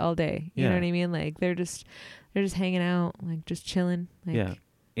floaty all day. You know what I mean? Like they're just hanging out, like just chilling, like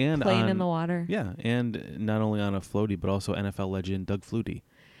and playing in the water. Yeah, and not only on a floaty but also NFL legend Doug Flutie.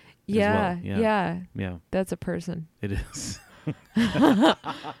 Yeah, well. Yeah. That's a person. It is.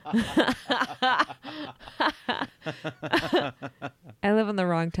 I live in the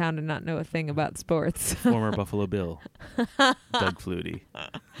wrong town and not know a thing about sports. Former Buffalo Bill, Doug Flutie.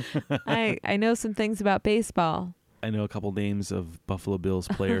 I know some things about baseball. I know a couple names of Buffalo Bills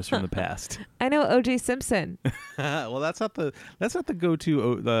players from the past. I know O.J. Simpson. Well, that's not the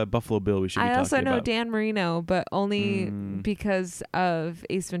go-to Buffalo Bill we should be talking about. I also know Dan Marino, but only because of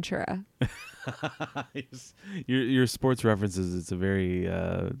Ace Ventura. Your sports references, it's a very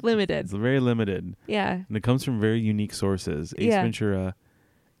limited. It's very limited. Yeah. And it comes from very unique sources. Ace Ventura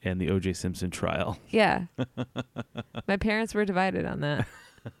and the O.J. Simpson trial. Yeah. My parents were divided on that.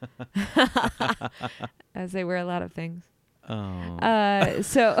 As they were a lot of things. Oh.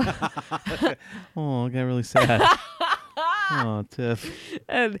 So. Oh, it got really sad. Oh, Tiff.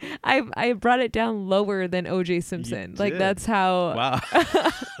 And I brought it down lower than O.J. Simpson. Like that's how. Wow.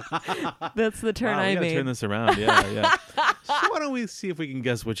 That's the turn I made. Turn this around. Yeah. So why don't we see if we can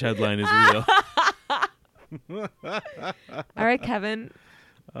guess which headline is real? All right, Kevin.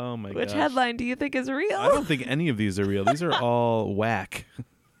 Oh my god. Which headline do you think is real? I don't think any of these are real. These are all whack.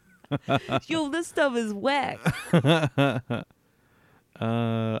 Yo, this stuff is whack.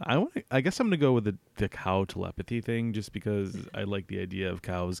 I guess I'm gonna go with the cow telepathy thing, just because I like the idea of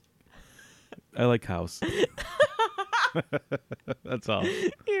cows. I like cows. That's all.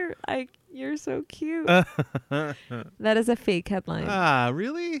 You're so cute. That is a fake headline. Ah,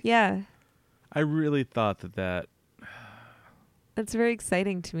 really? Yeah. I really thought that. That's very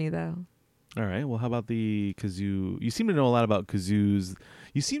exciting to me, though. All right. Well, how about the kazoo? You seem to know a lot about kazoos.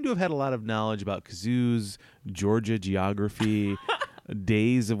 You seem to have had a lot of knowledge about kazoos, Georgia geography,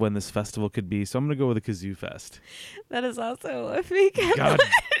 days of when this festival could be. So I'm going to go with the Kazoo Fest. That is also a fake headline. God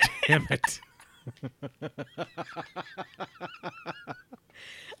damn it.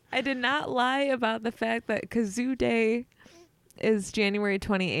 I did not lie about the fact that Kazoo Day is January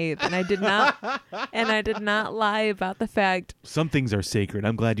 28th, and I did not lie about the fact some things are sacred.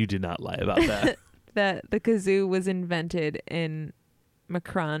 I'm glad you did not lie about that. that the kazoo was invented in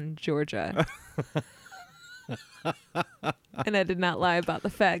Macron, Georgia. And I did not lie about the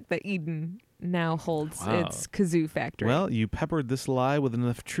fact that Eden now holds its kazoo factory. Well, you peppered this lie with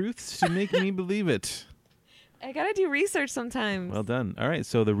enough truths to make me believe it. I gotta do research sometimes. Well done. All right,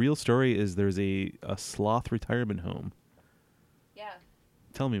 so the real story is there's a sloth retirement home. Yeah.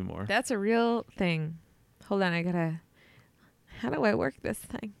 Tell me more. That's a real thing. Hold on, how do I work this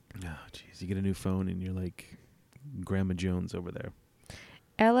thing? Oh, jeez. You get a new phone and you're like Grandma Jones over there.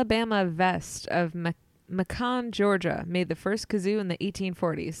 Alabama Vest of Macon, Georgia, made the first kazoo in the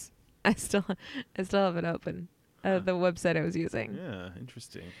 1840s. I still have it open. The website I was using. Yeah,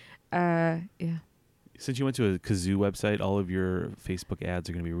 interesting. Yeah. Since you went to a kazoo website, all of your Facebook ads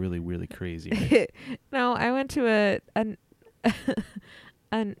are going to be really, really crazy. Right? No, I went to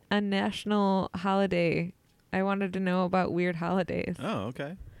a national holiday. I wanted to know about weird holidays. Oh,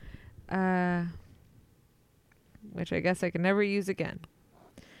 okay. Which I guess I can never use again.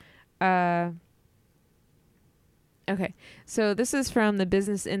 Okay, so this is from the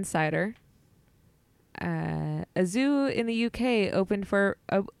Business Insider. A zoo in the UK opened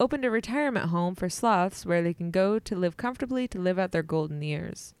a retirement home for sloths where they can go to live comfortably to live out their golden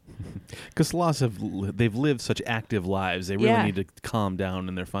years. Because sloths they've lived such active lives, they really need to calm down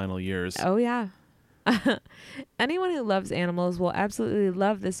in their final years. Oh yeah. Anyone who loves animals will absolutely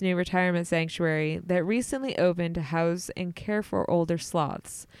love this new retirement sanctuary that recently opened to house and care for older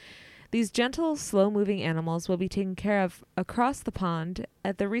sloths. These gentle, slow-moving animals will be taken care of across the pond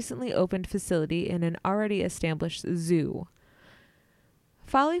at the recently opened facility in an already established zoo.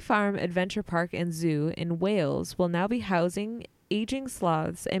 Folly Farm Adventure Park and Zoo in Wales will now be housing aging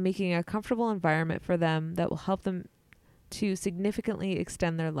sloths and making a comfortable environment for them that will help them to significantly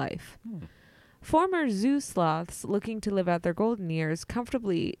extend their life. Former zoo sloths looking to live out their golden years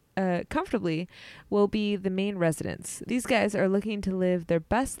comfortably will be the main residents. These guys are looking to live their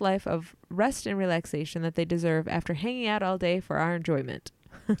best life of rest and relaxation that they deserve after hanging out all day for our enjoyment.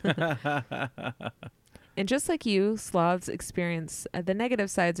 And just like you, sloths experience the negative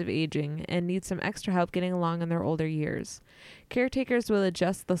sides of aging and need some extra help getting along in their older years. Caretakers will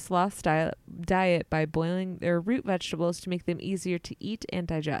adjust the sloth's diet by boiling their root vegetables to make them easier to eat and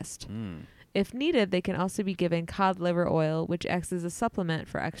digest. If needed, they can also be given cod liver oil, which acts as a supplement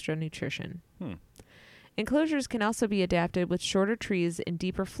for extra nutrition. Enclosures can also be adapted with shorter trees and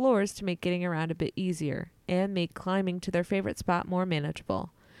deeper floors to make getting around a bit easier and make climbing to their favorite spot more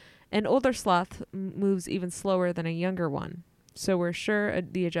manageable. An older sloth moves even slower than a younger one, so we're sure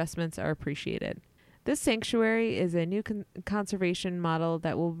the adjustments are appreciated. This sanctuary is a new conservation model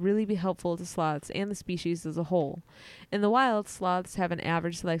that will really be helpful to sloths and the species as a whole. In the wild, sloths have an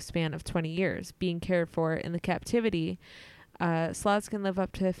average lifespan of 20 years. Being cared for in the captivity, sloths can live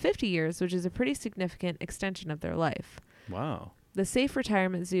up to 50 years, which is a pretty significant extension of their life. Wow. The safe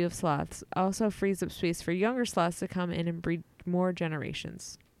retirement zoo of sloths also frees up space for younger sloths to come in and breed more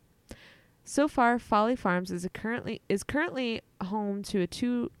generations. So far, Folly Farms is currently home to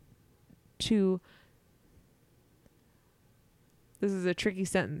This is a tricky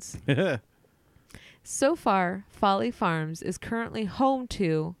sentence. So far, Folly Farms is currently home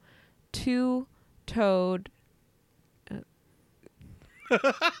to two-toed... I'm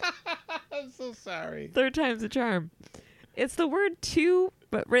so sorry. Third time's a charm. It's the word two,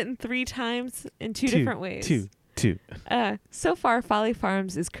 but written 3 times in two different ways. Two. So far, Folly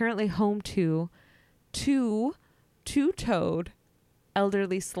Farms is currently home to two-toed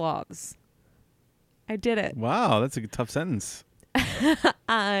elderly sloths. I did it. Wow, that's a tough sentence.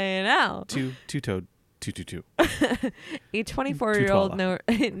 I know. Two-toed, 222. A 24-year-old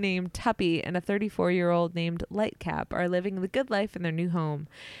named Tuppy and a 34-year-old named Lightcap are living the good life in their new home.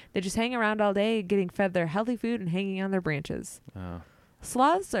 They just hang around all day, getting fed their healthy food and hanging on their branches. Oh.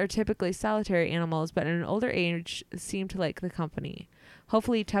 Sloths are typically solitary animals, but in an older age seem to like the company.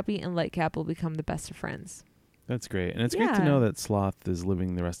 Hopefully, Tuppy and Lightcap will become the best of friends. That's great. And it's great to know that Sloth is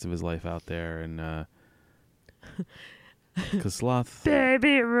living the rest of his life out there. And because Sloth...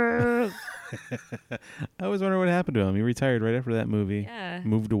 Baby Ruth! I always wonder what happened to him. He retired right after that movie. Yeah.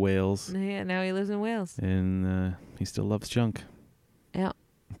 Moved to Wales. Yeah, now he lives in Wales. And he still loves junk. Yeah.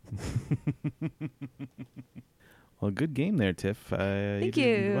 Well, good game there, Tiff. Thank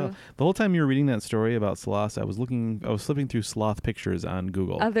you. Well. The whole time you were reading that story about sloths, I was flipping through sloth pictures on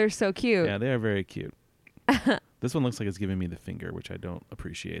Google. Oh, they're so cute. Yeah, they are very cute. This one looks like it's giving me the finger, which I don't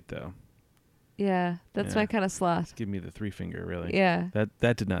appreciate, though. Yeah, that's my kind of sloth. It's giving me the 3 finger, really. Yeah.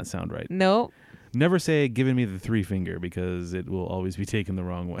 That did not sound right. Nope. Never say giving me the 3 finger because it will always be taken the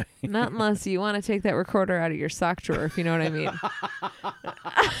wrong way. Not unless you want to take that recorder out of your sock drawer, if you know what I mean.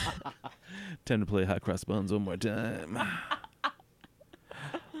 Time to play Hot Cross Buns one more time.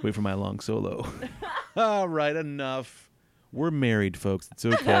 Wait for my long solo. All right, enough. We're married, folks. It's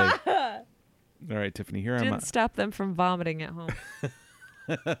okay. All right, Tiffany, here Didn't stop them from vomiting at home.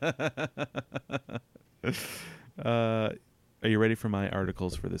 Are you ready for my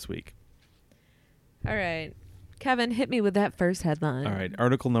articles for this week? All right. Kevin, hit me with that first headline. All right.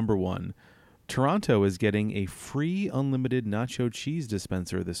 Article number 1. Toronto is getting a free unlimited nacho cheese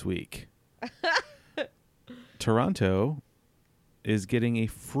dispenser this week. Toronto is getting a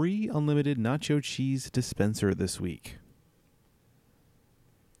free unlimited nacho cheese dispenser this week.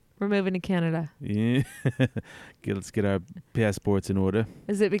 We're moving to Canada. Yeah. Let's get our passports in order.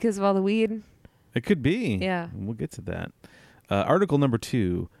 Is it because of all the weed? It could be. Yeah. We'll get to that. Article number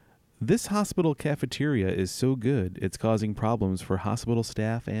 2. This hospital cafeteria is so good, it's causing problems for hospital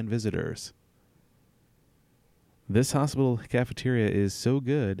staff and visitors. This hospital cafeteria is so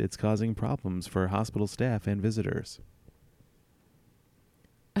good, it's causing problems for hospital staff and visitors.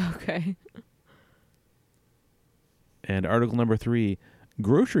 Okay. And article number 3,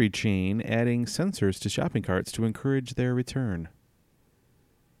 grocery chain adding sensors to shopping carts to encourage their return.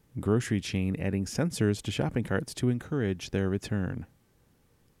 Grocery chain adding sensors to shopping carts to encourage their return.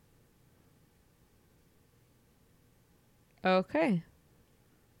 Okay.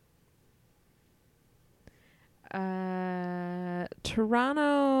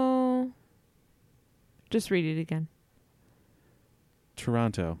 Toronto. Just read it again.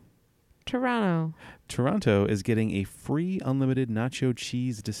 Toronto is getting a free unlimited nacho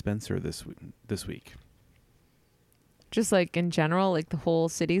cheese dispenser this week. Just like in general, like the whole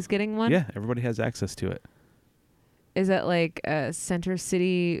city's getting one? Yeah, everybody has access to it. Is that like a Center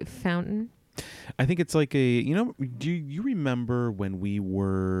City fountain? I think it's like do you remember when we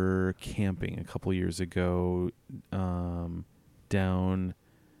were camping a couple years ago down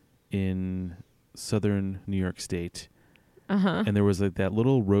in southern New York State? Uh-huh. And there was like that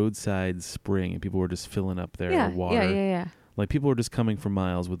little roadside spring and people were just filling up their water. Yeah. Like people were just coming for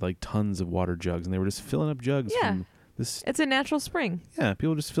miles with like tons of water jugs and they were just filling up jugs from this. It's a natural spring. Yeah,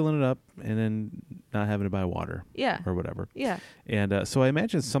 people just filling it up and then not having to buy water. Yeah. Or whatever. Yeah. And so I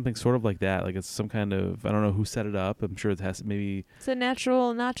imagine it's something sort of like that. Like it's some kind of, I don't know who set it up. I'm sure it has maybe. It's a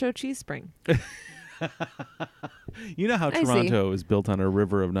natural nacho cheese spring. You know how Toronto is built on a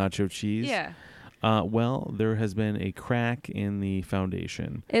river of nacho cheese? Yeah. Well, there has been a crack in the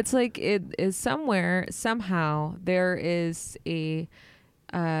foundation. It's like it is somehow there is a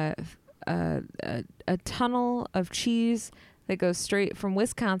tunnel of cheese that goes straight from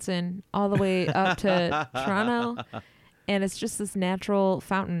Wisconsin all the way up to Toronto, and it's just this natural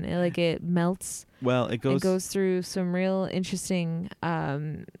fountain. It melts. Well, it goes through some real interesting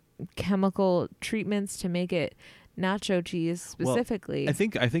chemical treatments to make it nacho cheese specifically. Well,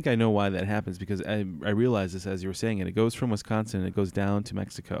 I think I know why that happens because I realized this as you were saying it. It goes from Wisconsin and it goes down to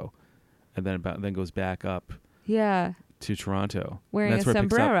Mexico, and then goes back up. Yeah. To Toronto. Wearing a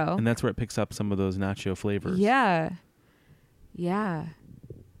sombrero. And that's where it picks up some of those nacho flavors. Yeah. Yeah.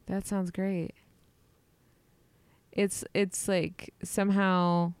 That sounds great. It's like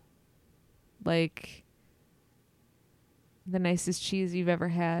somehow like the nicest cheese you've ever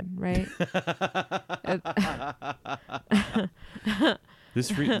had, right?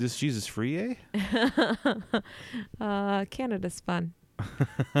 This cheese is free, eh? Canada's fun.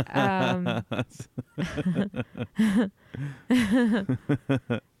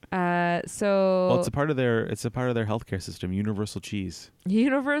 Well, it's a part of their healthcare system. Universal cheese.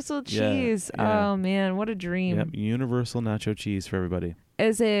 Universal cheese. Yeah. Oh man, what a dream. Yep. Universal nacho cheese for everybody.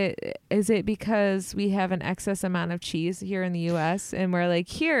 Is it because we have an excess amount of cheese here in the U.S. and we're like,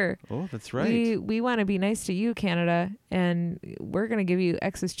 here? Oh, that's right. We want to be nice to you, Canada, and we're gonna give you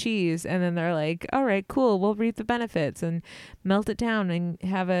excess cheese. And then they're like, all right, cool, we'll reap the benefits and melt it down and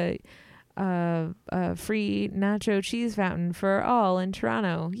have a free nacho cheese fountain for all in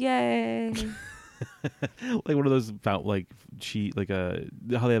Toronto. Yay. Like one of those cheese, how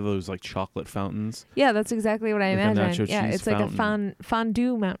they have those like chocolate fountains. Yeah, that's exactly what I imagine. Yeah, it's fountain. like a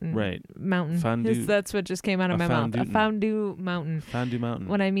fondue mountain. Right. Mountain. Fondue. That's what just came out of my mouth. A fondue mountain. Fondue mountain.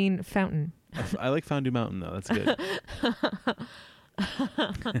 When I mean fountain. I like fondue mountain though. That's good.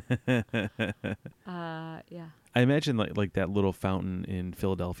 Yeah. I imagine like that little fountain in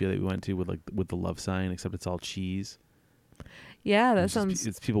Philadelphia that we went to with the love sign, except it's all cheese. Yeah, that it's sounds.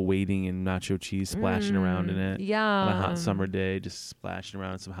 It's people wading in nacho cheese, splashing around in it. Yeah. On a hot summer day, just splashing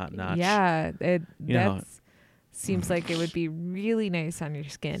around in some hot nacho. Yeah, that seems like it would be really nice on your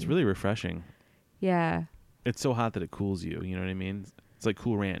skin. It's really refreshing. Yeah. It's so hot that it cools you. You know what I mean? It's like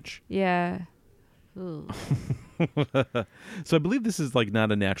Cool Ranch. Yeah. So I believe this is like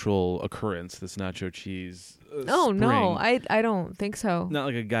not a natural occurrence, this nacho cheese. Oh, spring. no, I don't think so. Not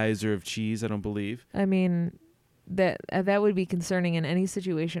like a geyser of cheese, I don't believe. I mean, that would be concerning in any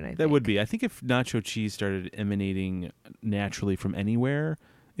situation, I think. That would be. I think if nacho cheese started emanating naturally from anywhere,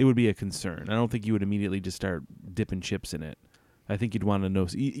 it would be a concern. I don't think you would immediately just start dipping chips in it. I think you'd want to know.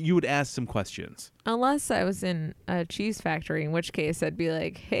 You would ask some questions. Unless I was in a cheese factory, in which case I'd be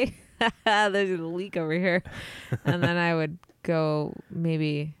like, hey, there's a leak over here. And then I would go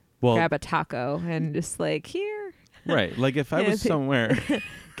maybe grab a taco and just like, here. Right. Like if I was somewhere.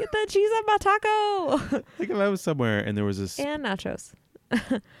 Get that cheese on my taco. Like if I was somewhere and there was this. And nachos.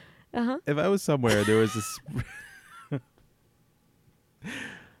 Uh-huh. If I was somewhere, there was this.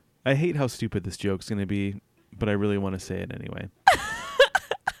 I hate how stupid this joke's going to be, but I really want to say it anyway.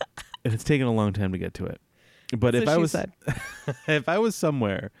 And it's taken a long time to get to it. But if I was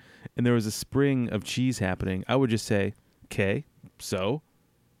somewhere and there was a spring of cheese happening, I would just say, "Okay, so."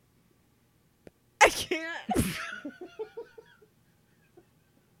 I can't.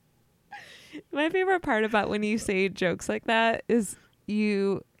 My favorite part about when you say jokes like that is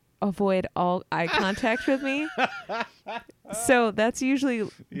you avoid all eye contact with me. So that's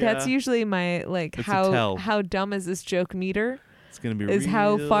usually my like it's how dumb is this joke meter? It's gonna be is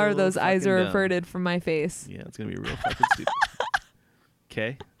how far those eyes are averted from my face. Yeah, it's gonna be real fucking stupid.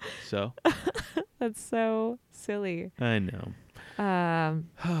 Okay, so that's so silly. I know.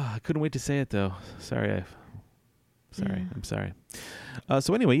 I couldn't wait to say it though. Sorry. I'm sorry.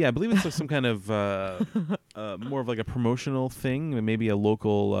 So anyway, yeah, I believe it's like some kind of more of like a promotional thing. Maybe a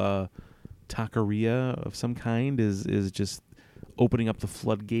local taqueria of some kind is just opening up the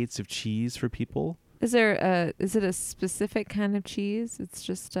floodgates of cheese for people. Is it a specific kind of cheese? It's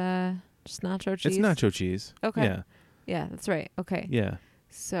just nacho cheese. It's nacho cheese. Okay. Yeah. Yeah, that's right. Okay. Yeah.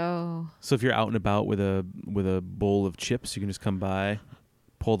 So if you're out and about with a bowl of chips, you can just come by,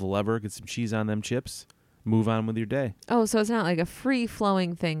 pull the lever, get some cheese on them chips, move on with your day. Oh, so it's not like a free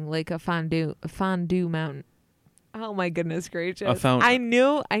flowing thing like a fondue mountain. Oh my goodness gracious! A fountain.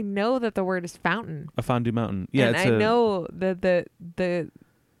 I know that the word is fountain. A fondue mountain. Yeah, and I know that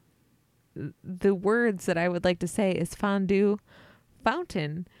the words that I would like to say is fondue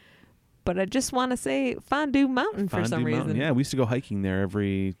fountain, but I just want to say fondue mountain for some reason. Yeah, we used to go hiking there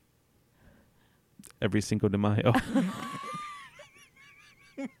every Cinco de Mayo.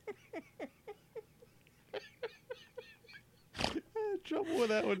 I had trouble with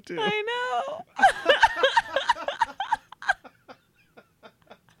that one too. I know.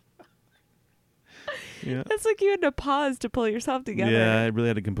 Yeah. It's like you had to pause to pull yourself together. Yeah, I really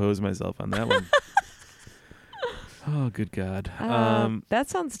had to compose myself on that one. Oh, good God. That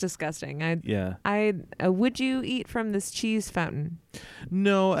sounds disgusting. Would you eat from this cheese fountain?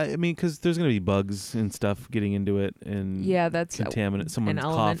 No, I mean, because there's going to be bugs and stuff getting into it, and that's contaminant. Someone's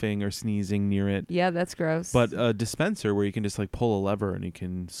coughing or sneezing near it. Yeah, that's gross. But a dispenser where you can just like pull a lever and you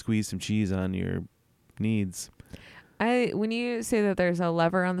can squeeze some cheese on your needs. When you say that there's a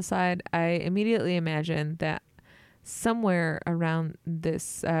lever on the side, I immediately imagine that somewhere around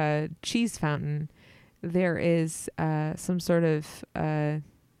this cheese fountain, there is some sort of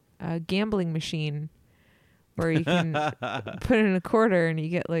gambling machine where you can put in a quarter and you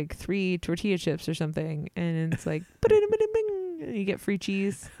get like 3 tortilla chips or something, and it's like and you get free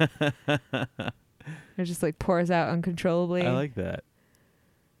cheese. It just like pours out uncontrollably. I like that.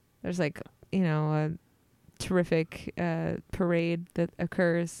 There's like, a terrific parade that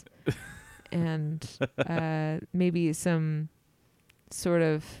occurs, and maybe some sort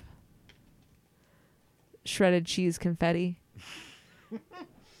of shredded cheese confetti.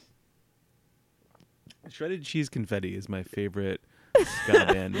 Shredded cheese confetti is my favorite ska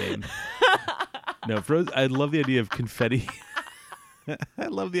band name. No, I love the idea of confetti. I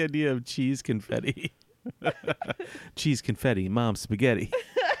love the idea of cheese confetti. Cheese confetti, mom spaghetti.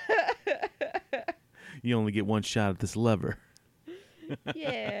 You only get one shot at this lever.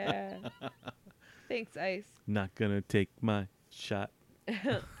 Yeah. Thanks, Ice. Not gonna take my shot.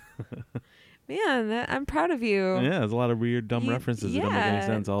 Man, I'm proud of you. Yeah, there's a lot of weird, dumb references that don't make any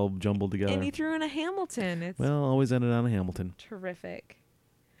sense, all jumbled together. And you threw in a Hamilton. It's always ended on a Hamilton. Terrific.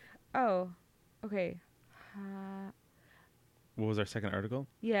 Oh, okay. What was our second article?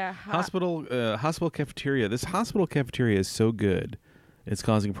 Yeah. Hospital cafeteria. This hospital cafeteria is so good, it's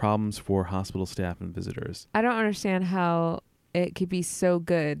causing problems for hospital staff and visitors. I don't understand how it could be so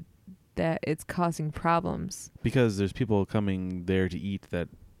good that it's causing problems. Because there's people coming there to eat that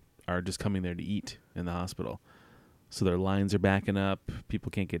are just coming there to eat in the hospital. So their lines are backing up. People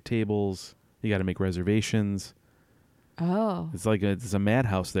can't get tables. You got to make reservations. Oh. It's like it's a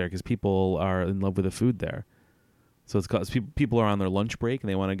madhouse there because people are in love with the food there. So it's cause people are on their lunch break and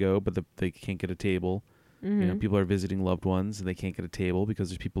they want to go, but they can't get a table. Mm-hmm. You know, people are visiting loved ones and they can't get a table because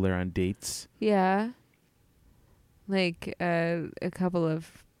there's people there on dates. Yeah. Like a couple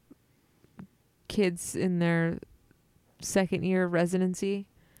of kids in their second year of residency.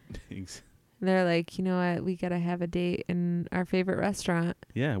 They're like, you know what? We got to have a date in our favorite restaurant.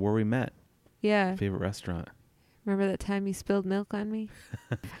 Yeah, where we met. Yeah. Favorite restaurant. Remember that time you spilled milk on me?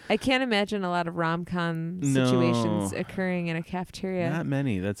 I can't imagine a lot of rom-com situations occurring in a cafeteria. Not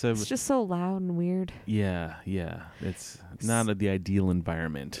many. It's just so loud and weird. Yeah. It's not the ideal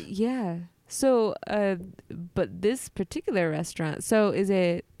environment. Yeah. So, but this particular restaurant, so is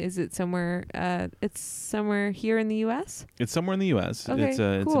it somewhere, it's somewhere here in the U.S.? It's somewhere in the U.S. Okay, It's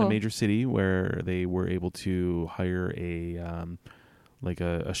in cool. a major city where they were able to hire a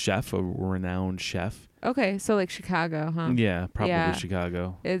chef, a renowned chef. Okay, so like Chicago, huh? Yeah, probably Yeah.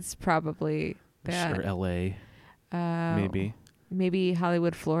 Chicago. It's probably that. Or L.A. Maybe. Maybe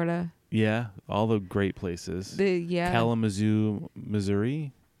Hollywood, Florida. Yeah, all the great places. Kalamazoo,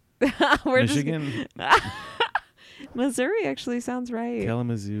 Missouri. Michigan. Missouri actually sounds right.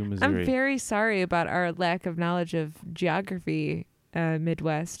 Kalamazoo, Missouri. I'm very sorry about our lack of knowledge of geography,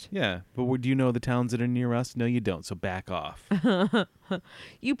 Midwest. Yeah, but do you know the towns that are near us? No, you don't, so back off.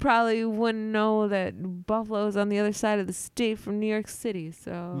 You probably wouldn't know that Buffalo is on the other side of the state from New York City,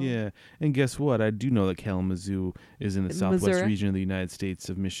 so... Yeah, and guess what? I do know that Kalamazoo is in the southwest Missouri? region of the United States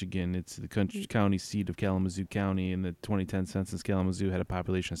of Michigan. It's the county seat of Kalamazoo County. In the 2010 census, Kalamazoo had a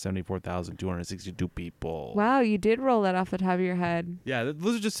population of 74,262 people. Wow, you did roll that off the top of your head. Yeah,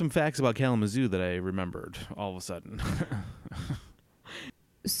 those are just some facts about Kalamazoo that I remembered all of a sudden.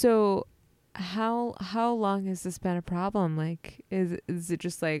 So... How long has this been a problem? Like, is it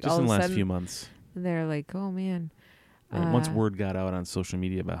just like just all in of the a last sudden few months? They're like, oh man. Right, once word got out on social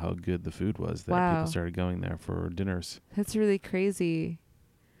media about how good the food was, that Wow. people started going there for dinners. That's really crazy.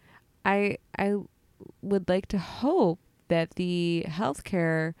 I would like to hope that the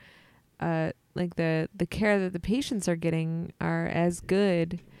healthcare, like the care that the patients are getting, are as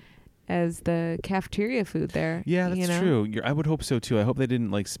good as the cafeteria food there. Yeah, that's you know? true. I would hope so too. I hope they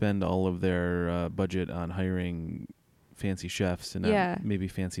didn't spend all of their budget on hiring fancy chefs and maybe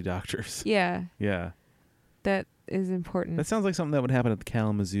fancy doctors. Yeah. Yeah. That is important. That sounds like something that would happen at the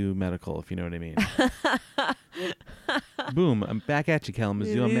Kalamazoo Medical, if you know what I mean. Boom! I'm back at you,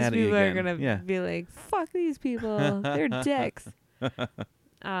 Kalamazoo. I'm mad at you again. These people are gonna be like, "Fuck these people! They're dicks."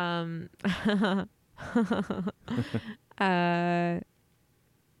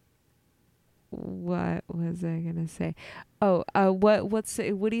 What was I gonna say? Oh, what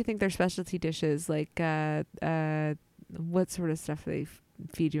do you think their specialty dishes like? What sort of stuff they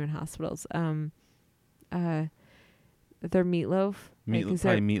feed you in hospitals? Their meatloaf.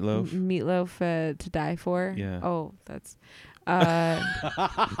 Probably meatloaf. Meatloaf to die for. Yeah. Oh, that's.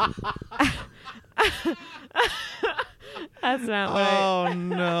 That's not what Oh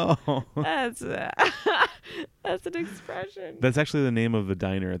no. That's an expression. That's actually the name of the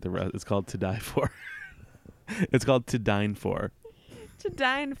diner at the it's called To Die For. It's called To Dine For. To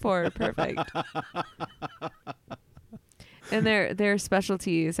dine for, perfect. And their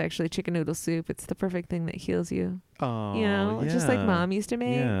specialty is actually chicken noodle soup. It's the perfect thing that heals you. Oh, You know, just like Mom used to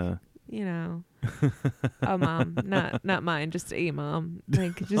make. Yeah. you know, a mom, not mine, just a mom,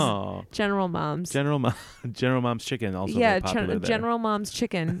 like just General Mom's. General Mom's chicken also very popular there. General Mom's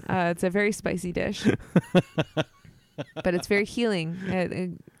chicken. It's a very spicy dish, but it's very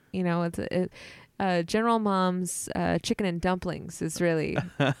healing. You know, General Mom's chicken and dumplings is really,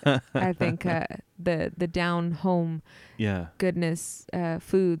 I think, the down home goodness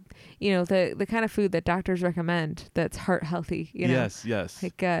food. You know, the kind of food that doctors recommend that's heart healthy. You know? Yes.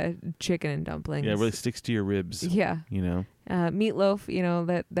 Like chicken and dumplings. Yeah, it really sticks to your ribs. Yeah. You know, meatloaf. You know,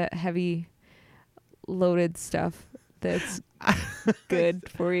 that heavy loaded stuff that's good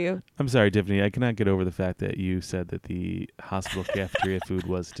for you. I'm sorry, Tiffany. I cannot get over the fact that you said that the hospital cafeteria food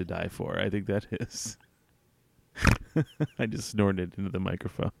was to die for. I think that is. I just snorted into the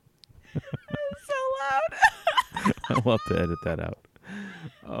microphone. It's so loud. I'll have to edit that out.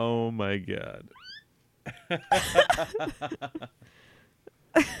 Oh my God.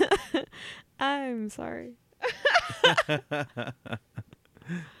 I'm sorry.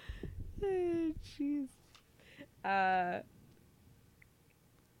 Jeez.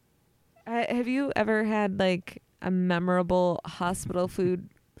 Have you ever had like a memorable hospital food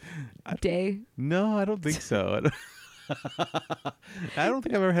day? No, I don't think so. I don't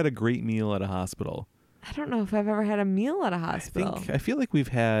think I've ever had a great meal at a hospital. I don't know if I've ever had a meal at a hospital. I feel like we've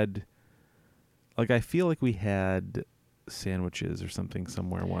had, I feel like we had sandwiches or something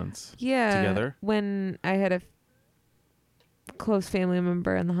somewhere once. Yeah. Together. When I had a close family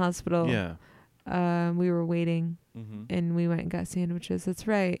member in the hospital. Yeah. We were waiting and we went and got sandwiches. That's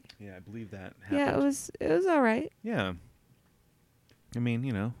right. Yeah, I believe that happened. Yeah, it was all right. Yeah. I mean,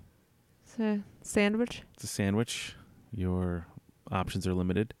 you know. It's a sandwich. It's a sandwich. Your options are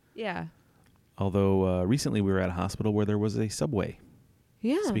limited. Yeah. Although recently we were at a hospital where there was a Subway.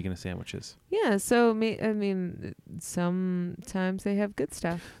 Yeah. Speaking of sandwiches. Yeah. So I mean, sometimes they have good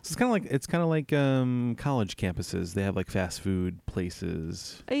stuff. So it's kind of like college campuses. They have like fast food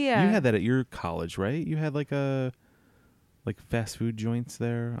places. Yeah. You had that at your college, right? You had like fast food joints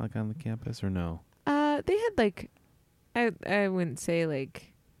there, like on the campus, or no? They had like, I wouldn't say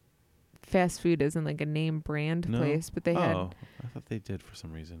like fast food isn't like a name brand place, but they had. Oh, I thought they did for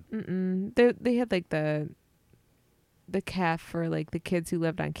some reason. They had like the caf for like the kids who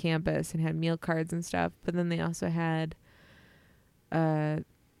lived on campus and had meal cards and stuff, but then they also had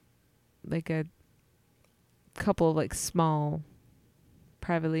like a couple of like small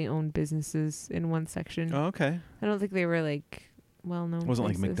privately owned businesses in one section. Oh, okay. I don't think they were like well-known. It wasn't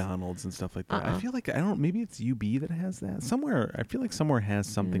places. like McDonald's and stuff like that. I feel like maybe it's UB that has that. Somewhere I feel like somewhere has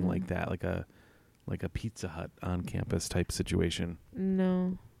something like that, like a Pizza Hut on campus type situation.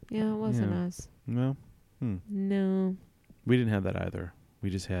 No. Yeah, it wasn't us. No. No. We didn't have that either.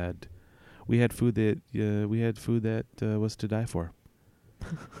 We just had food that was to die for. Did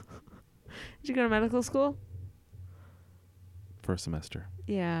you go to medical school? For a semester.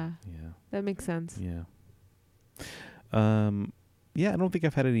 Yeah. Yeah. That makes sense. Yeah. Yeah, I don't think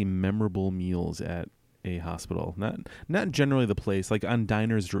I've had any memorable meals at a hospital. Not generally the place. Like on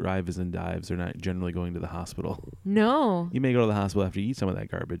diners, drive-ins, and dives, they're not generally going to the hospital. No. You may go to the hospital after you eat some of that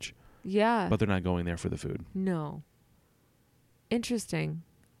garbage. Yeah. But they're not going there for the food. No. Interesting.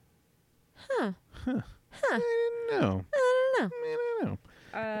 Huh. I didn't know. I don't know.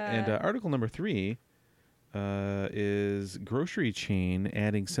 And article number 3 is grocery chain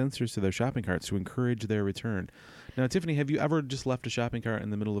adding sensors to their shopping carts to encourage their return. Now, Tiffany, have you ever just left a shopping cart in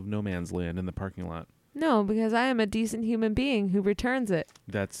the middle of no man's land in the parking lot? No, because I am a decent human being who returns it.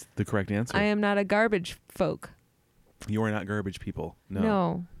 That's the correct answer. I am not a garbage folk. You are not garbage people.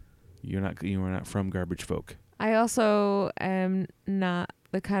 No. You are not from garbage folk. I also am not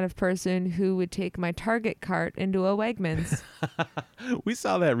the kind of person who would take my Target cart into a Wegmans. We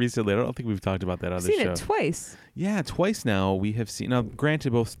saw that recently. I don't think we've talked about that on the show. I've seen it twice. Yeah, twice now. We have seen. Now,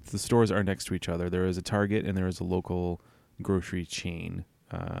 granted, both the stores are next to each other. There is a Target and there is a local grocery chain.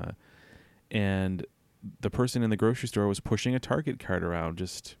 And the person in the grocery store was pushing a Target cart around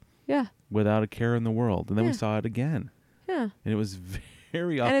just without a care in the world. And then we saw it again. Yeah. And it was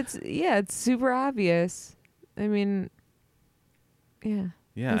very obvious. And it's super obvious. I mean, yeah.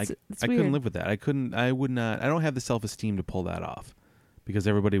 Yeah, I couldn't live with that. I would not. I don't have the self-esteem to pull that off because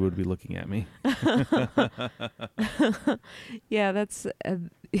everybody would be looking at me. Yeah, that's. I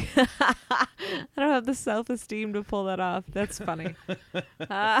don't have the self-esteem to pull that off. That's funny.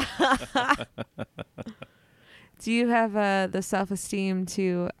 Do you have the self-esteem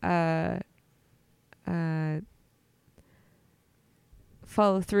to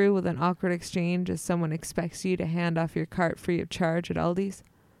follow through with an awkward exchange as someone expects you to hand off your cart free of charge at Aldi's?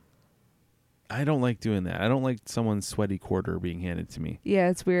 I don't like doing that. I don't like someone's sweaty quarter being handed to me. Yeah,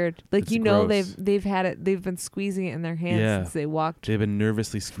 it's weird. Like, It's gross. they've had it. They've been squeezing it in their hands since they walked They've been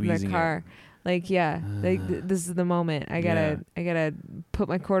nervously from their squeezing car. Like, this is the moment. I gotta put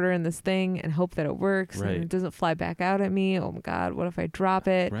my quarter in this thing and hope that it works and it doesn't fly back out at me. Oh my God, what if I drop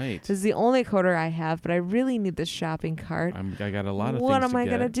it? Right. This is the only quarter I have, but I really need this shopping cart. I got a lot of what things am I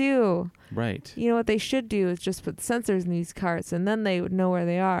gonna do? Right. You know what they should do is just put sensors in these carts, and then they would know where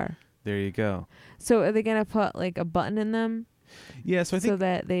they are. There you go. So are they gonna put like a button in them? Yeah, so I think so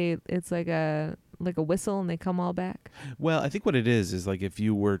that it's like a whistle and they come all back. Well, I think what it is like if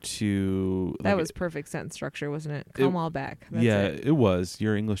you were to that was perfect sentence structure, wasn't it? Come all back. That's it was.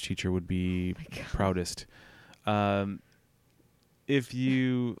 Your English teacher would be proudest. If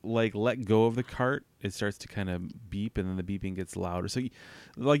you like let go of the cart, it starts to kind of beep, and then the beeping gets louder. So,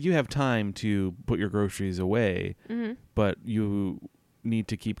 you have time to put your groceries away, but you need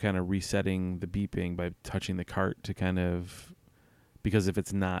to keep kind of resetting the beeping by touching the cart to kind of, because if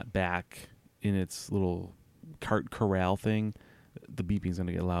it's not back in its little cart corral thing, the beeping's going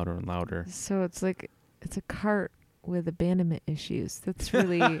to get louder and louder. So it's a cart with abandonment issues. That's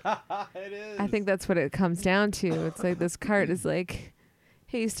really, it is. I think that's what it comes down to. It's like this cart is like,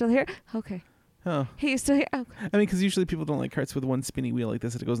 hey, you still here? Okay. Oh. Hey, you still here? Okay. I mean, because usually people don't like carts with one spinny wheel like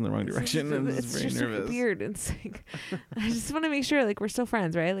this, and it goes in the wrong direction. And it's very just nervous. Weird. It's like, I just want to make sure, like, we're still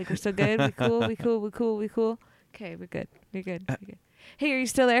friends, right? Like, we're still good. We cool. We cool. We cool. We cool. Okay, we're good. We're good. We're good. Hey, are you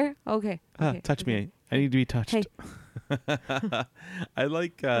still there? Okay. Touch me. I need to be touched. Hey. I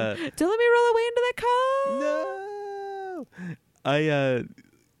like. Don't let me roll away into that car. No.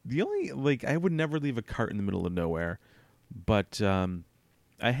 The only I would never leave a cart in the middle of nowhere, but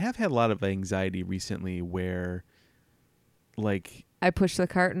I have had a lot of anxiety recently where, I push the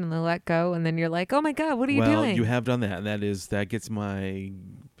cart and then let go, and then you're like, "Oh my God, what are you doing?" Well, you have done that, and that gets my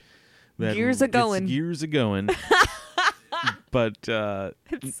gears a going. Gears a going. But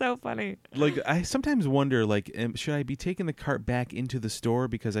it's so funny. I sometimes wonder, should I be taking the cart back into the store,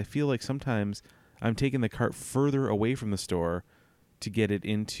 because I feel like sometimes I'm taking the cart further away from the store to get it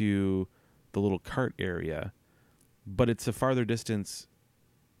into the little cart area, but it's a farther distance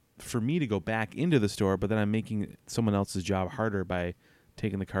for me to go back into the store, but then I'm making someone else's job harder by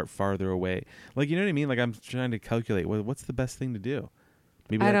taking the cart farther away. You know what I mean? I'm trying to calculate what's the best thing to do.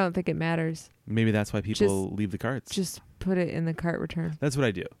 Maybe I don't think it matters. Maybe that's why people leave the carts. Just put it in the cart return. That's what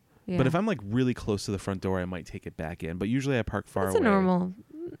I do. Yeah. But if I'm really close to the front door, I might take it back in. But usually I park far away. That's a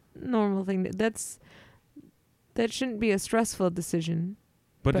normal thing. That shouldn't be a stressful decision.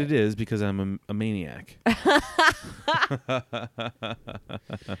 But it is, because I'm a maniac.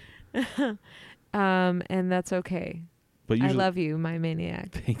 And that's okay. But usually, I love you, my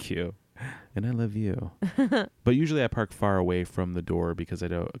maniac. Thank you. And I love you. But usually I park far away from the door because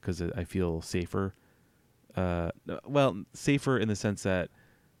I feel safer. Safer in the sense that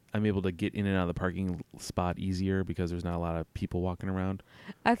I'm able to get in and out of the parking spot easier because there's not a lot of people walking around.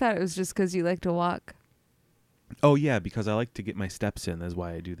 I thought it was just because you like to walk. Oh, yeah, because I like to get my steps in. That's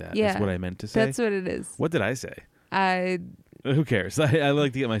why I do that. Yeah, that's what I meant to say. That's what it is. What did I say? Who cares? I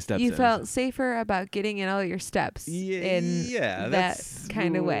like to get my steps in. You felt safer about getting in all your steps in that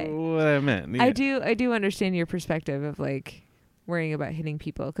kind of way. What I meant. Yeah. I do understand your perspective of worrying about hitting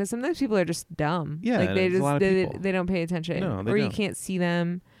people, because sometimes people are just dumb. Yeah, they don't pay attention. No, or you can't see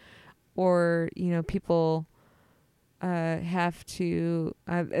them, or people have to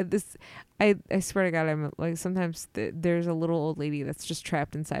I swear to God, I'm sometimes there's a little old lady that's just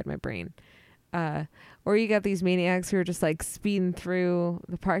trapped inside my brain. Or you got these maniacs who are just speeding through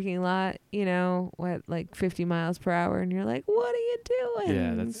the parking lot, 50 miles per hour, and you're like, what are you doing?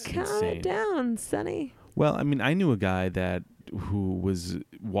 Yeah, that's Calm insane. it down, Sonny. Well, I mean, I knew a guy who was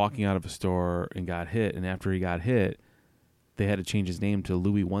walking out of a store and got hit, and after he got hit, they had to change his name to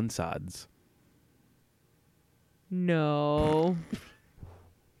Louis One-Sods. No.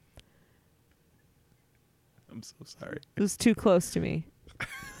 I'm so sorry. It was too close to me.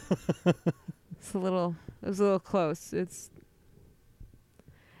 It was a little close. It's,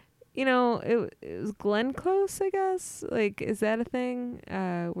 it was Glenn Close, I guess. Is that a thing?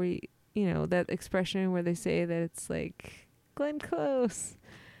 Where that expression where they say that it's Glenn Close,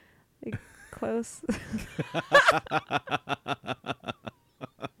 close.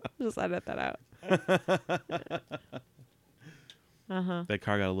 Just edit that out. That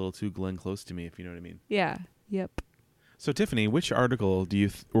car got a little too Glenn Close to me, if you know what I mean. Yeah. Yep. So, Tiffany, which article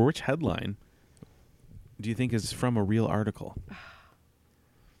or which headline do you think is from a real article?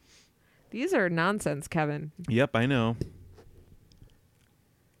 These are nonsense, Kevin. Yep, I know.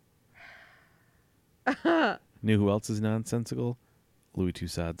 Knew who else is nonsensical? Louis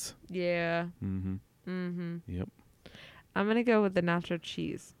Toussaint's. Yeah. Yep. I'm gonna go with the nacho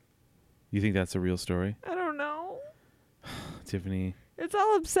cheese. You think that's a real story? I don't know. Tiffany. It's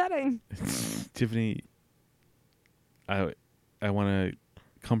all upsetting. Tiffany, I want to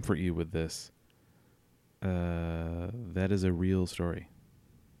comfort you with this. That is a real story.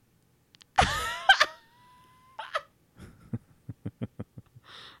 How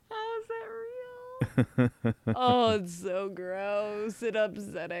is that real? Oh, it's so gross and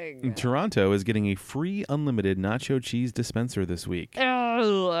upsetting. Toronto is getting a free unlimited nacho cheese dispenser this week.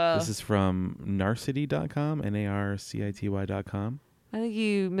 This is from narcity.com, narcity.com. I think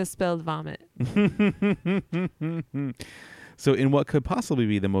you misspelled vomit. So in what could possibly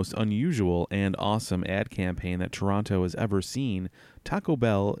be the most unusual and awesome ad campaign that Toronto has ever seen, Taco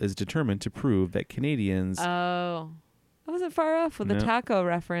Bell is determined to prove that Canadians... Oh. I wasn't far off with the taco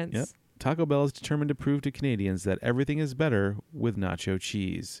reference. Yep. Taco Bell is determined to prove to Canadians that everything is better with nacho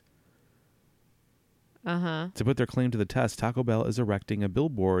cheese. To put their claim to the test, Taco Bell is erecting a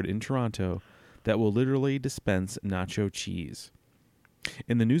billboard in Toronto that will literally dispense nacho cheese.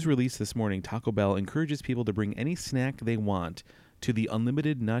 In the news release this morning, Taco Bell encourages people to bring any snack they want to the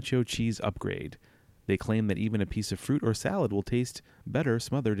unlimited nacho cheese upgrade. They claim that even a piece of fruit or salad will taste better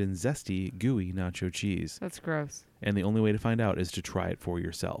smothered in zesty, gooey nacho cheese. That's gross. And the only way to find out is to try it for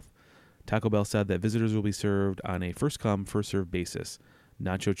yourself. Taco Bell said that visitors will be served on a first-come, first-served basis.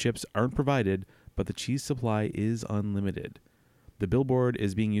 Nacho chips aren't provided, but the cheese supply is unlimited. The billboard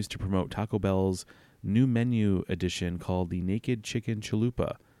is being used to promote Taco Bell's new menu edition called the Naked Chicken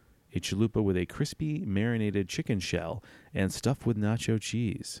Chalupa, a chalupa with a crispy, marinated chicken shell and stuffed with nacho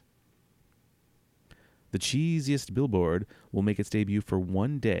cheese. The cheesiest billboard will make its debut for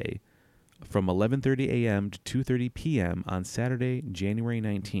one day from 11:30 a.m. to 2:30 p.m. on Saturday, January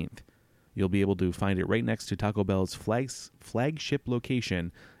 19th. You'll be able to find it right next to Taco Bell's flagship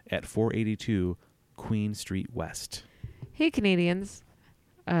location at 482 Queen Street West. Hey, Canadians.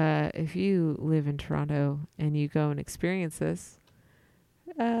 If you live in Toronto and you go and experience this,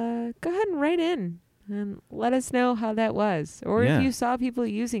 go ahead and write in and let us know how that was. Or if you saw people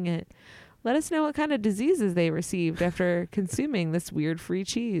using it, let us know what kind of diseases they received after consuming this weird free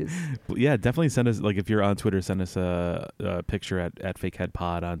cheese. Yeah, definitely send us, like if you're on Twitter, send us a picture at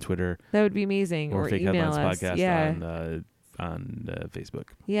Fakeheadpod on Twitter. That would be amazing. Or Fake email Headlines us. Podcast on Facebook.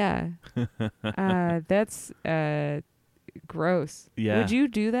 Yeah. That's gross. Yeah. Would you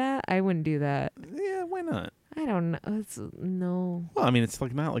do that? I wouldn't do that. Yeah, why not? I don't know. No. Well, I mean, it's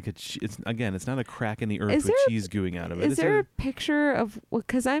like not like it's not a crack in the earth with cheese gooing out of it. Is there a picture of?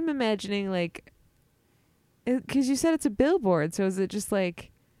 Because I'm imagining like, because you said it's a billboard, so is it just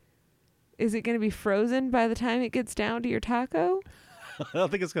like, is it going to be frozen by the time it gets down to your taco? I don't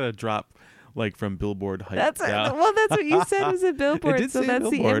think it's going to drop like from billboard height. That's what you said was a billboard, so that's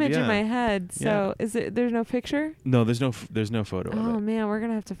the image in my head. So is it? There's no picture? No, there's no photo of it. Oh man, we're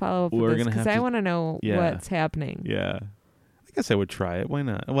gonna have to follow up with this because I want to know what's happening. Yeah, I guess I would try it. Why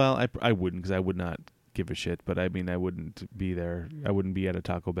not? Well, I wouldn't, because I would not give a shit. But I mean, I wouldn't be there. I wouldn't be at a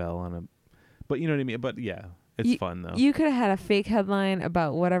Taco Bell on a. But you know what I mean. But yeah, it's fun though. You could have had a fake headline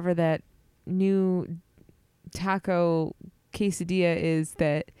about whatever that new taco quesadilla is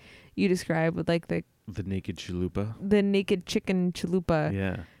that you described with like the naked chalupa, the naked chicken chalupa.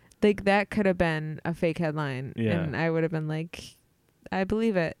 Yeah, like that could have been a fake headline. Yeah, and I would have been like, I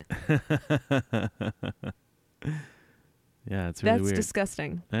believe it. Yeah, it's really weird. That's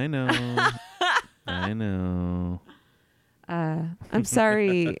disgusting. I know. I know. I'm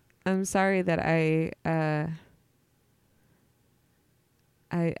sorry. I'm sorry that I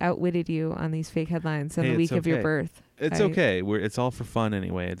outwitted you on these fake headlines on the week of your birth. It's okay. It's all for fun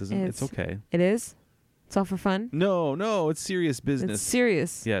anyway. It's okay. It is? It's all for fun? No, it's serious business. It's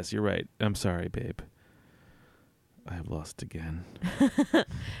serious. Yes, you're right. I'm sorry, babe. I have lost again.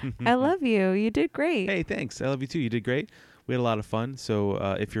 I love you. You did great. Hey, thanks. I love you too. You did great. We had a lot of fun. So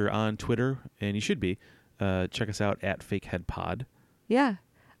if you're on Twitter, and you should be, check us out at FakeheadPod. Yeah.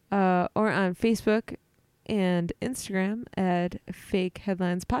 Or on Facebook and Instagram at Fake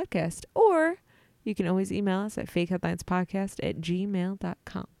Headlines Podcast. Or you can always email us at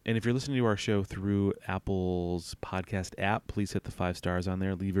fakeheadlinespodcast@gmail.com. And if you're listening to our show through Apple's podcast app, please hit the 5 stars on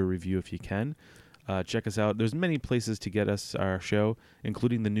there. Leave a review if you can. Check us out. There's many places to get us our show,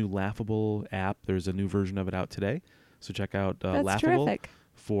 including the new Laughable app. There's a new version of it out today. So check out That's Laughable. Terrific.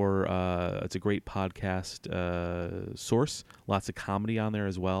 It's a great podcast source. Lots of comedy on there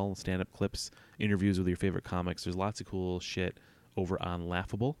as well. Stand-up clips, interviews with your favorite comics. There's lots of cool shit over on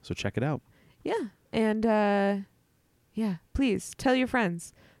Laughable. So check it out. Yeah. And please tell your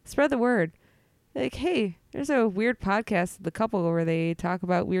friends. Spread the word. Like, hey, There's a weird podcast, The Couple, where they talk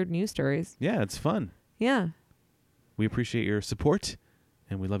about weird news stories. Yeah, it's fun. Yeah. We appreciate your support,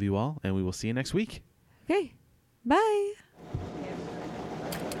 and we love you all, and we will see you next week. Okay. Bye.